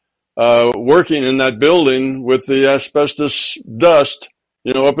avatar, working in that building with the asbestos dust,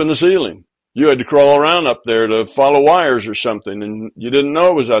 up in the ceiling. You had to crawl around up there to follow wires or something, and you didn't know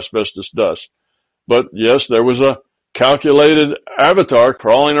it was asbestos dust. But yes, there was a calculated avatar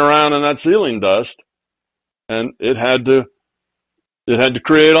crawling around in that ceiling dust, and it had to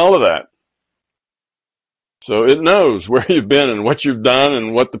create all of that. So it knows where you've been and what you've done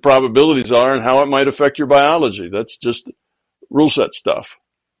and what the probabilities are and how it might affect your biology. That's just rule set stuff.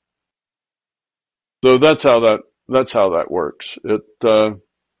 So that's how that works. It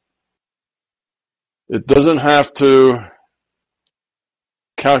doesn't have to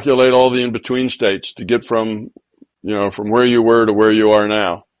calculate all the in-between states to get from where you were to where you are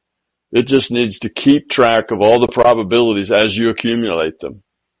now. It just needs to keep track of all the probabilities as you accumulate them.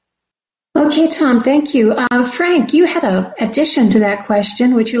 Okay, Tom, thank you. Frank, you had an addition to that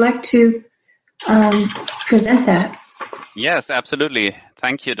question. Would you like to present that? Yes, absolutely.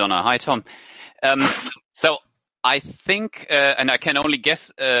 Thank you, Donna. Hi, Tom. So I think, and I can only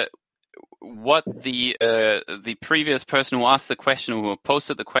guess what the previous person who asked the question, who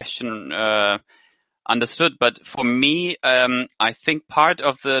posted the question, understood. But for me, I think part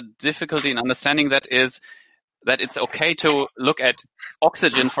of the difficulty in understanding that is that it's okay to look at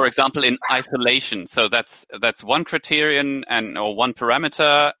oxygen, for example, in isolation. So that's one criterion or one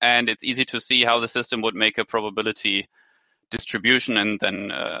parameter, and it's easy to see how the system would make a probability distribution and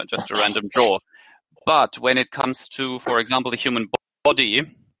then just a random draw. But when it comes to, for example, the human body,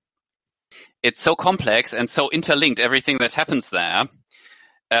 it's so complex and so interlinked, everything that happens there.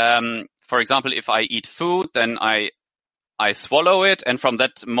 For example, if I eat food, then I swallow it, and from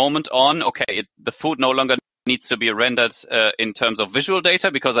that moment on, the food no longer needs to be rendered in terms of visual data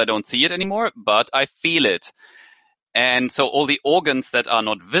because I don't see it anymore, but I feel it. And so all the organs that are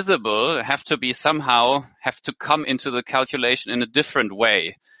not visible have to come into the calculation in a different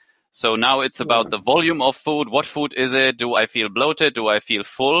way. So now it's about the volume of food. What food is it? Do I feel bloated? Do I feel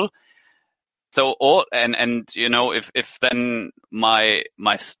full? So if then my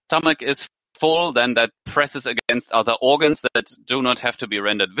stomach is full, then that presses against other organs that do not have to be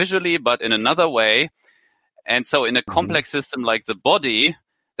rendered visually, but in another way. And so in a complex system like the body,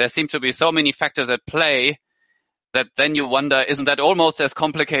 there seem to be so many factors at play that then you wonder, isn't that almost as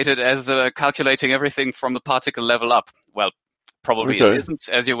complicated as calculating everything from the particle level up? Well, probably it isn't,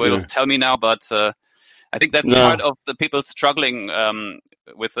 as you will tell me now, but I think that's part of the people struggling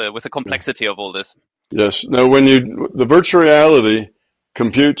with the complexity of all this. Yes. Now, the virtual reality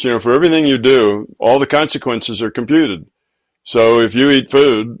computes, for everything you do, all the consequences are computed. So if you eat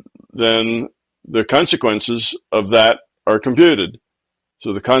food, then the consequences of that are computed.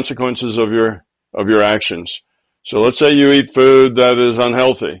 So the consequences of your actions. So let's say you eat food that is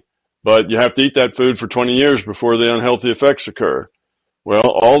unhealthy, but you have to eat that food for 20 years before the unhealthy effects occur. Well,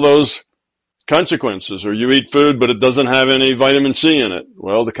 all those consequences, or you eat food but it doesn't have any vitamin C in it.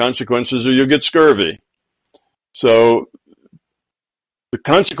 Well, the consequences are you get scurvy. So the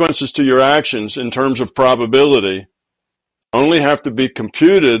consequences to your actions in terms of probability only have to be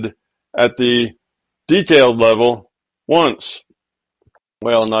computed at the detailed level once.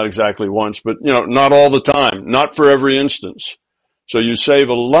 Well, not exactly once, but not all the time, not for every instance. So you save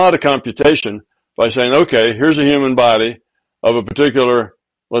a lot of computation by saying, okay, here's a human body of a particular,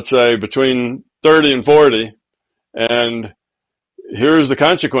 let's say between 30 and 40, and here's the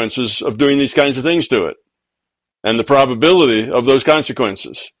consequences of doing these kinds of things to it, and the probability of those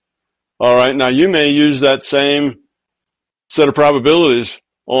consequences. All right, now you may use that same set of probabilities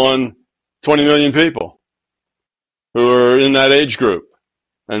on 20 million people who are in that age group,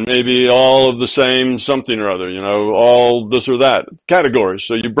 and maybe all of the same something or other, all this or that categories.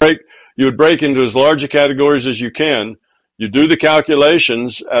 So you would break into as large a categories as you can. You do the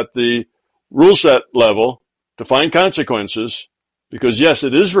calculations at the rule set level to find consequences, because yes,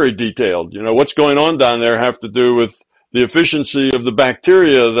 it is very detailed. What's going on down there have to do with the efficiency of the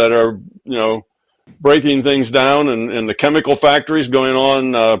bacteria that are, breaking things down, and the chemical factories going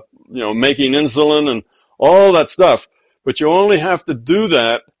on, making insulin and all that stuff. But you only have to do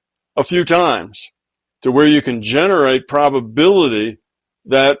that a few times to where you can generate probability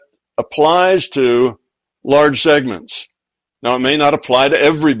that applies to large segments. Now, it may not apply to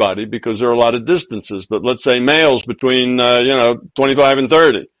everybody because there are a lot of distances, but let's say males between, 25 and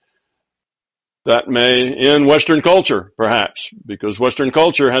 30. That may, in Western culture, perhaps, because Western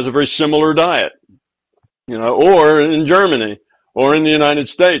culture has a very similar diet, or in Germany or in the United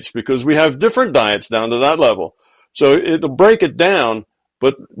States, because we have different diets down to that level. So it'll break it down,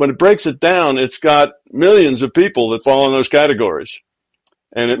 but when it breaks it down, it's got millions of people that fall in those categories.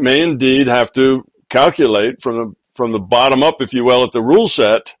 And it may indeed have to calculate from the bottom up, if you will, at the rule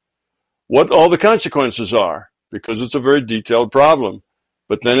set, what all the consequences are, because it's a very detailed problem.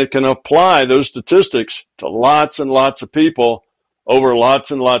 But then it can apply those statistics to lots and lots of people over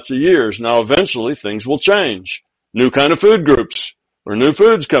lots and lots of years. Now, eventually, things will change. New kind of food groups or new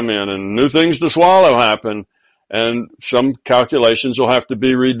foods come in and new things to swallow happen, and some calculations will have to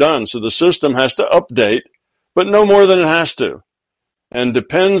be redone. So the system has to update, but no more than it has to. And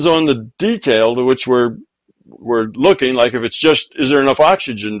depends on the detail to which we're looking, like if it's just, is there enough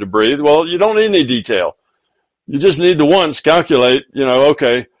oxygen to breathe? Well, you don't need any detail. You just need to once calculate,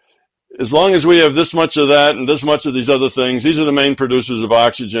 okay, as long as we have this much of that and this much of these other things, these are the main producers of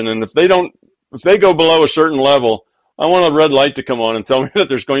oxygen. And if they go below a certain level, I want a red light to come on and tell me that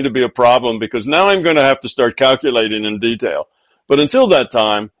there's going to be a problem, because now I'm going to have to start calculating in detail. But until that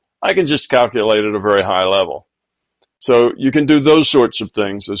time, I can just calculate at a very high level. So you can do those sorts of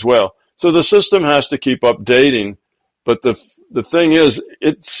things as well. So the system has to keep updating, but the thing is,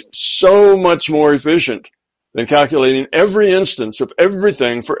 it's so much more efficient than calculating every instance of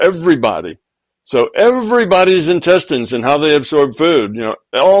everything for everybody. So everybody's intestines and how they absorb food,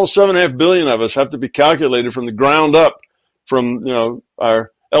 all 7.5 billion of us have to be calculated from the ground up, from,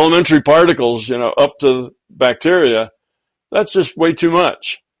 our elementary particles, up to bacteria. That's just way too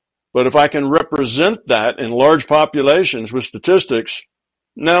much. But if I can represent that in large populations with statistics,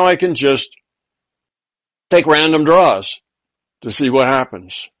 now I can just take random draws to see what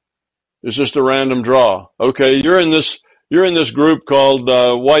happens. It's just a random draw. Okay, you're in this group called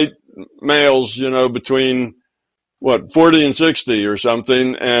white males, between 40 and 60 or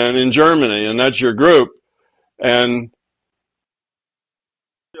something, and in Germany, and that's your group. And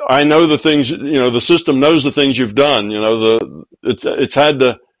I know the things, the system knows the things you've done. It's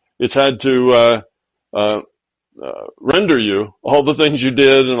had to render you all the things you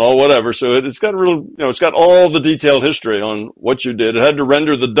did and all whatever. So it's got it's got all the detailed history on what you did. It had to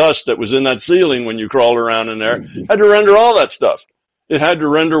render the dust that was in that ceiling when you crawled around in there. It had to render all that stuff. It had to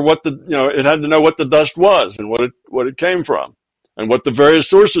render it had to know what the dust was and what it came from and what the various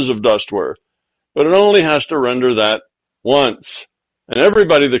sources of dust were. But it only has to render that once. And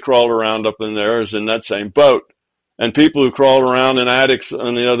everybody that crawled around up in there is in that same boat. And people who crawl around in attics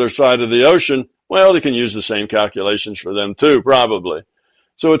on the other side of the ocean, well, they can use the same calculations for them too, probably.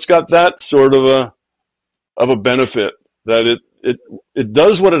 So it's got that sort of a benefit, that it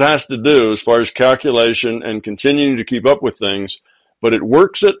does what it has to do as far as calculation and continuing to keep up with things, but it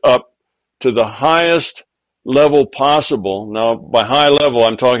works it up to the highest level possible. Now, by high level,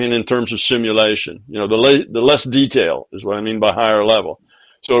 I'm talking in terms of simulation. The less detail is what I mean by higher level.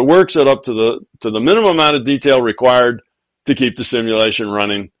 So it works it up to the minimum amount of detail required to keep the simulation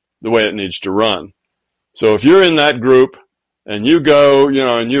running the way it needs to run. So if you're in that group and you go,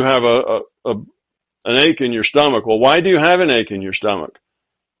 and you have an ache in your stomach, well, why do you have an ache in your stomach?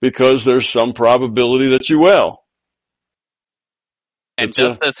 Because there's some probability that you will. And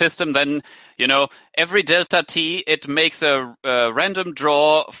does the system then, every delta T, it makes a random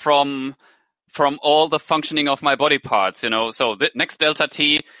draw from all the functioning of my body parts, so the next delta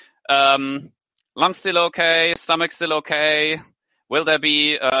T, lungs still okay, stomach still okay, will there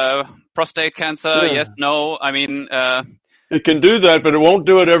be prostate cancer? Yeah. Yes, no, it can do that, but it won't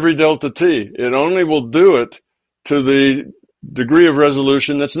do it every delta T. It only will do it to the degree of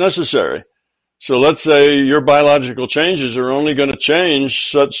resolution that's necessary. So let's say your biological changes are only going to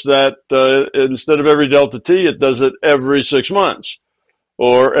change such that instead of every delta T, it does it every 6 months,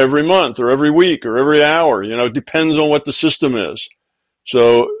 or every month, or every week, or every hour. It depends on what the system is.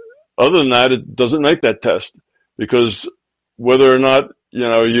 So other than that, it doesn't make that test, because whether or not,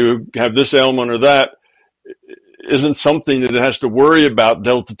 you have this ailment or that isn't something that it has to worry about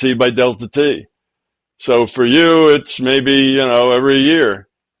delta T by delta T. So for you, it's maybe, every year.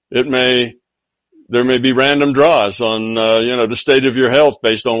 There may be random draws on, the state of your health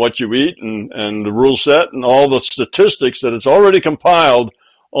based on what you eat and the rule set and all the statistics that it's already compiled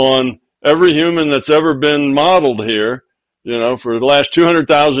on every human that's ever been modeled here. for the last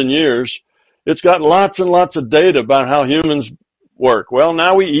 200,000 years. It's got lots and lots of data about how humans work. Well,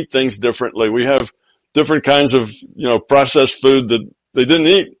 now we eat things differently. We have different kinds of, processed food that they didn't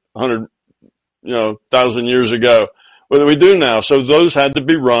eat 1,000 years ago. What we do now? So those had to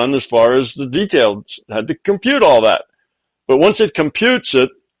be run as far as the details, had to compute all that. But once it computes it,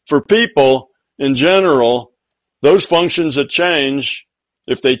 for people in general, those functions that change,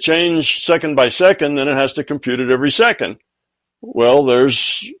 if they change second by second, then it has to compute it every second. Well,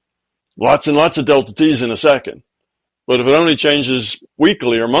 there's lots and lots of delta t's in a second. But if it only changes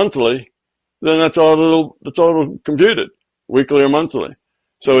weekly or monthly, then that's all it'll compute it, weekly or monthly.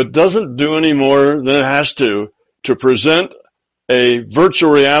 So it doesn't do any more than it has to present a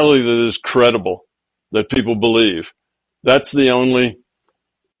virtual reality that is credible, that people believe. That's the only,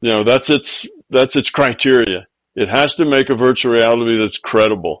 that's its criteria. It has to make a virtual reality that's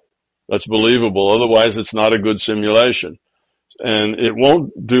credible, that's believable. Otherwise, it's not a good simulation. And it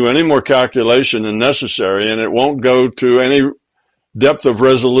won't do any more calculation than necessary, and it won't go to any depth of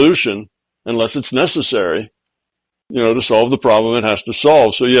resolution unless it's necessary, to solve the problem it has to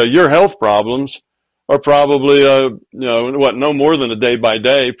solve. So yeah, your health problems are probably, no more than a day by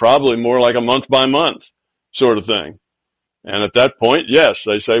day, probably more like a month by month sort of thing. And at that point, yes,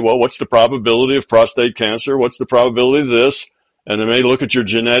 they say, well, what's the probability of prostate cancer? What's the probability of this? And they may look at your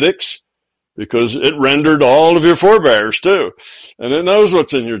genetics, because it rendered all of your forebears too. And it knows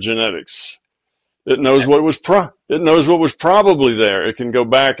what's in your genetics. It knows what was probably there. It can go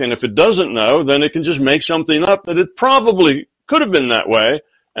back, and if it doesn't know, then it can just make something up that it probably could have been that way,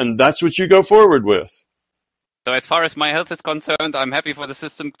 and that's what you go forward with. So as far as my health is concerned, I'm happy for the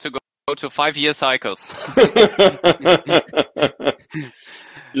system to go to 5-year cycles.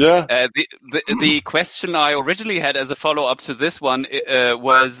 Yeah. The question I originally had as a follow-up to this one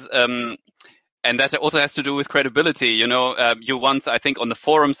was, and that also has to do with credibility. You once, I think on the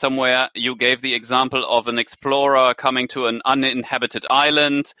forum somewhere, you gave the example of an explorer coming to an uninhabited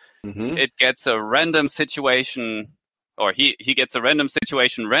island. Mm-hmm. It gets a random situation, or he gets a random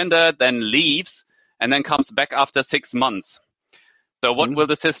situation rendered, then leaves, and then comes back after 6 months. So what will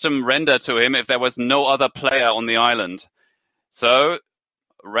the system render to him if there was no other player on the island? So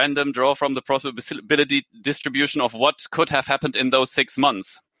random draw from the probability distribution of what could have happened in those 6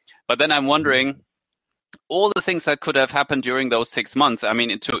 months. But then I'm wondering, all the things that could have happened during those 6 months, I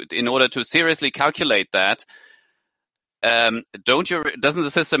mean, in order to seriously calculate that, doesn't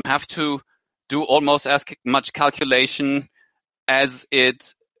the system have to do almost as much calculation as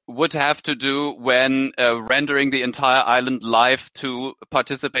it would have to do when rendering the entire island live to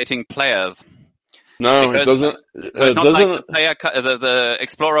participating players? No, because it doesn't. It's not like the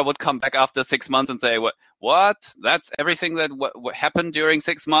explorer would come back after 6 months and say, "What? That's everything that happened during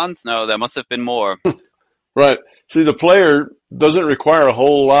 6 months? No, there must have been more." Right. See, the player doesn't require a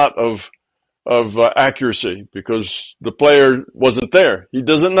whole lot of accuracy, because the player wasn't there. He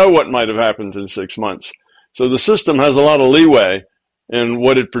doesn't know what might have happened in 6 months. So the system has a lot of leeway in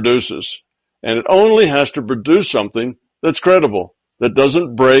what it produces, and it only has to produce something that's credible, that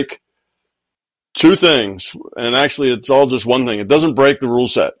doesn't break two things. And actually, it's all just one thing. It doesn't break the rule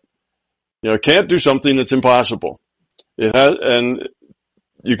set. It can't do something that's impossible. And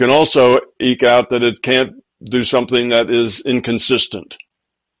you can also eke out that it can't do something that is inconsistent.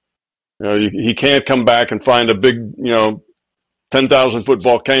 He can't come back and find a big, 10,000-foot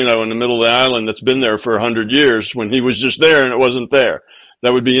volcano in the middle of the island that's been there for 100 years when he was just there and it wasn't there.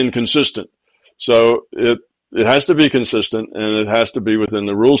 That would be inconsistent. So it has to be consistent, and it has to be within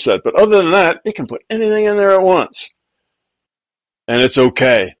the rule set. But other than that, it can put anything in there at once, and it's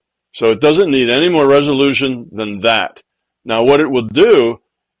okay. So it doesn't need any more resolution than that. Now, what it will do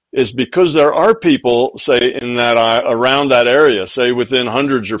is, because there are people, say, in that around that area, say within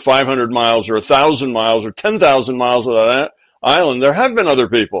hundreds or 500 miles or 1,000 miles or 10,000 miles of that island, there have been other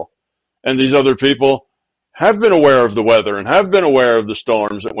people, and these other people have been aware of the weather and have been aware of the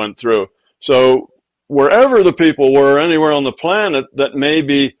storms that went through. So wherever the people were, anywhere on the planet that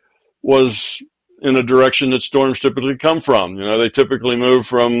maybe was in a direction that storms typically come from. They typically move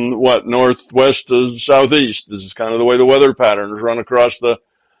from northwest to southeast. This is kind of the way the weather patterns run across the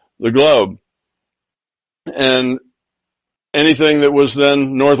globe. And anything that was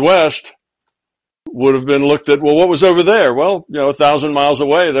then northwest would have been looked at, well, what was over there? Well, 1,000 miles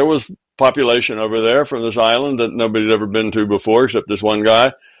away, there was population over there from this island that nobody had ever been to before except this one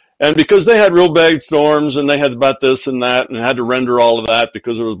guy. And because they had real big storms, and they had about this and that, and had to render all of that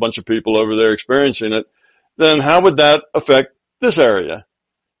because there was a bunch of people over there experiencing it, then how would that affect this area?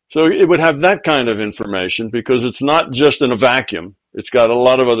 So it would have that kind of information, because it's not just in a vacuum. It's got a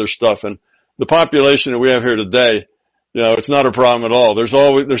lot of other stuff. And the population that we have here today it's not a problem at all.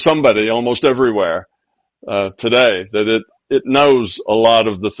 There's somebody almost everywhere today that it knows a lot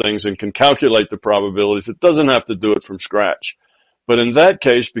of the things and can calculate the probabilities. It doesn't have to do it from scratch. But in that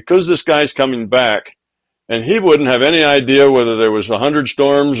case, because this guy's coming back, and he wouldn't have any idea whether there was 100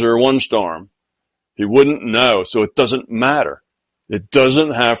 storms or one storm, he wouldn't know. So it doesn't matter. It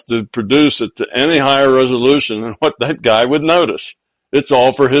doesn't have to produce it to any higher resolution than what that guy would notice. It's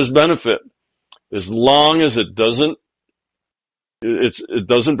all for his benefit. As long as it doesn't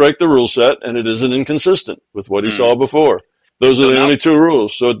break the rule set and it isn't inconsistent with what he saw before. Those are the only two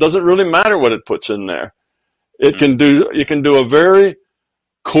rules. So it doesn't really matter what it puts in there. You can do a very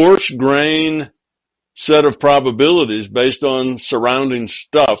coarse grain set of probabilities based on surrounding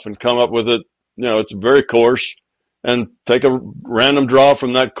stuff and come up with it. It's very coarse, and take a random draw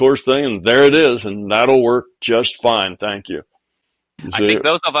from that coarse thing, and there it is, and that'll work just fine. Thank you. I think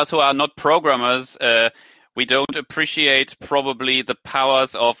those of us who are not programmers, we don't appreciate probably the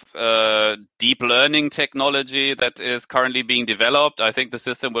powers of deep learning technology that is currently being developed. I think the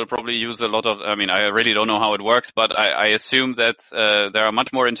system will probably use a lot of, I really don't know how it works, but I assume that there are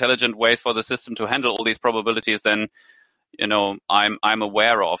much more intelligent ways for the system to handle all these probabilities than, I'm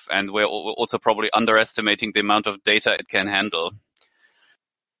aware of. And we're also probably underestimating the amount of data it can handle.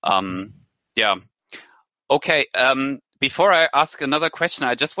 Yeah. Okay. Before I ask another question,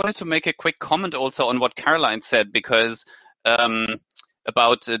 I just wanted to make a quick comment also on what Caroline said, because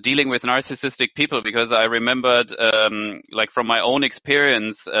about dealing with narcissistic people, because I remembered, from my own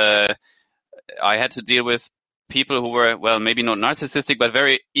experience, I had to deal with people who were, well, maybe not narcissistic, but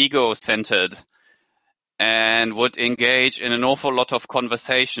very ego-centered, and would engage in an awful lot of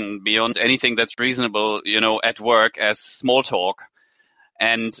conversation beyond anything that's reasonable, at work as small talk.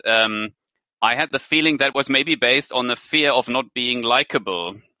 And I had the feeling that was maybe based on the fear of not being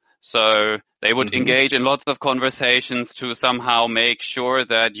likable. So they would engage in lots of conversations to somehow make sure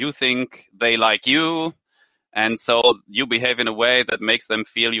that you think they like you, and so you behave in a way that makes them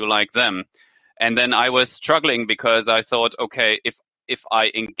feel you like them. And then I was struggling because I thought, okay, if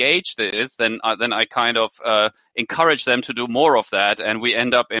I engage this, then I kind of encourage them to do more of that, and we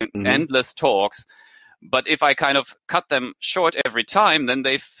end up in endless talks. But if I kind of cut them short every time, then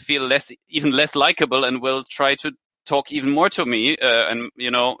they feel even less likable, and will try to talk even more to me,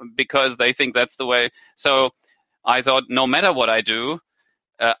 because they think that's the way. So I thought, no matter what I do,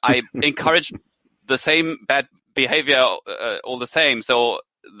 I encourage the same bad behavior all the same. So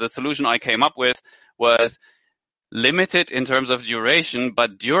the solution I came up with was limited in terms of duration,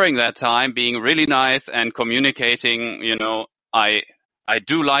 but during that time being really nice and communicating, I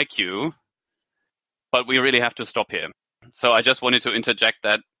do like you, but we really have to stop here. So I just wanted to interject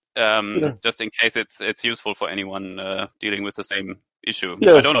that, just in case it's useful for anyone dealing with the same issue.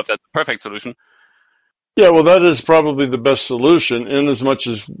 Yes. I don't know if that's the perfect solution. Yeah, well, that is probably the best solution, in as much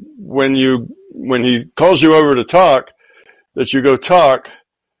as when he calls you over to talk, that you go talk,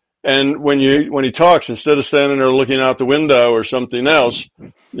 and when he talks, instead of standing there looking out the window or something else,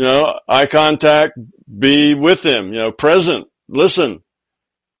 eye contact, be with him, present, listen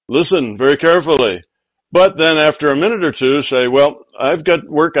very carefully. But then after a minute or two, say, well, I've got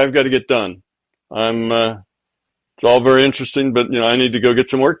work I've got to get done. It's all very interesting, but, I need to go get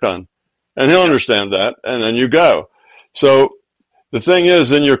some work done. And he'll understand that, and then you go. So the thing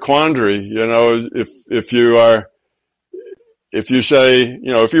is, in your quandary, if you say,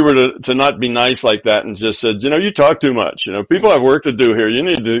 if you were to not be nice like that and just said, you talk too much, people have work to do here. You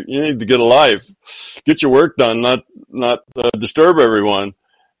need to get a life, get your work done, not disturb everyone.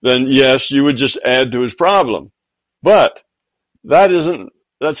 Then yes, you would just add to his problem. But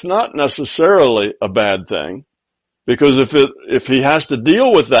that's not necessarily a bad thing, because if he has to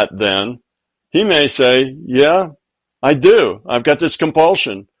deal with that, then he may say, yeah, I do. I've got this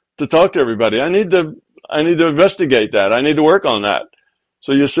compulsion to talk to everybody. I need to investigate that. I need to work on that.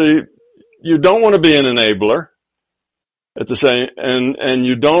 So you see, you don't want to be an enabler at the same, and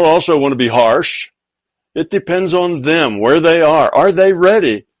you don't also want to be harsh. It depends on them, where they are. Are they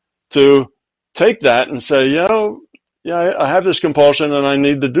ready to take that and say, I have this compulsion and I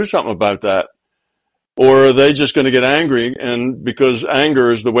need to do something about that? Or are they just going to get angry, and because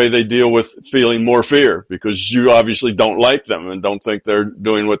anger is the way they deal with feeling more fear, because you obviously don't like them and don't think they're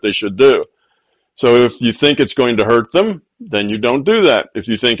doing what they should do. So if you think it's going to hurt them, then you don't do that. If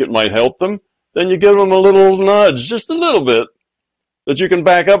you think it might help them, then you give them a little nudge, just a little bit, that you can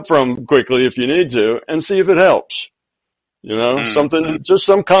back up from quickly if you need to, and see if it helps. Something, just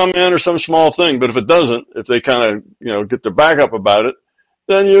some comment or some small thing. But if it doesn't, if they kind of, get their back up about it,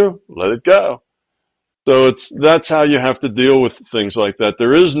 then you let it go. So that's how you have to deal with things like that.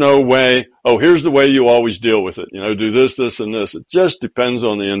 There is no way, oh, here's the way you always deal with it. Do this, this, and this. It just depends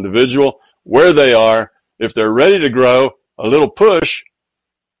on the individual, where they are. If they're ready to grow, a little push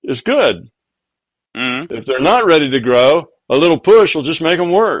is good. Mm-hmm. If they're not ready to grow, a little push will just make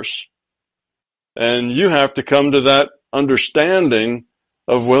them worse. And you have to come to that understanding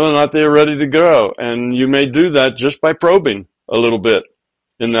of whether or not they're ready to grow. And you may do that just by probing a little bit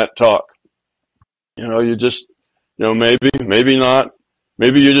in that talk. You just, maybe not.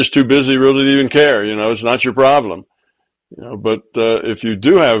 Maybe you're just too busy really to even care. It's not your problem. But if you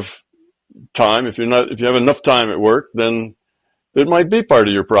do have time, if you have enough time at work, then it might be part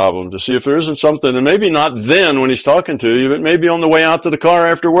of your problem to see if there isn't something, and maybe not then when he's talking to you, but maybe on the way out to the car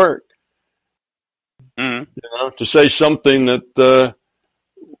after work. Mm-hmm. To say something that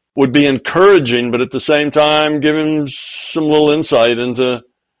would be encouraging, but at the same time give him some little insight into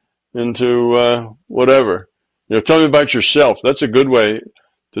whatever. Tell me about yourself. That's a good way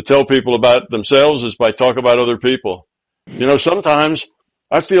to tell people about themselves, is by talk about other people. Sometimes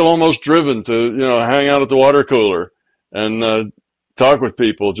I feel almost driven to, hang out at the water cooler and talk with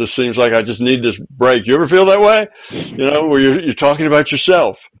people. It just seems like I just need this break. You ever feel that way? Where you're talking about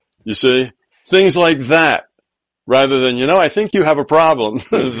yourself, you see? Things like that, rather than, I think you have a problem.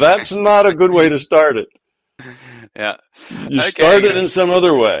 That's not a good way to start it. Yeah. You start it in some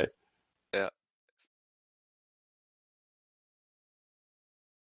other way.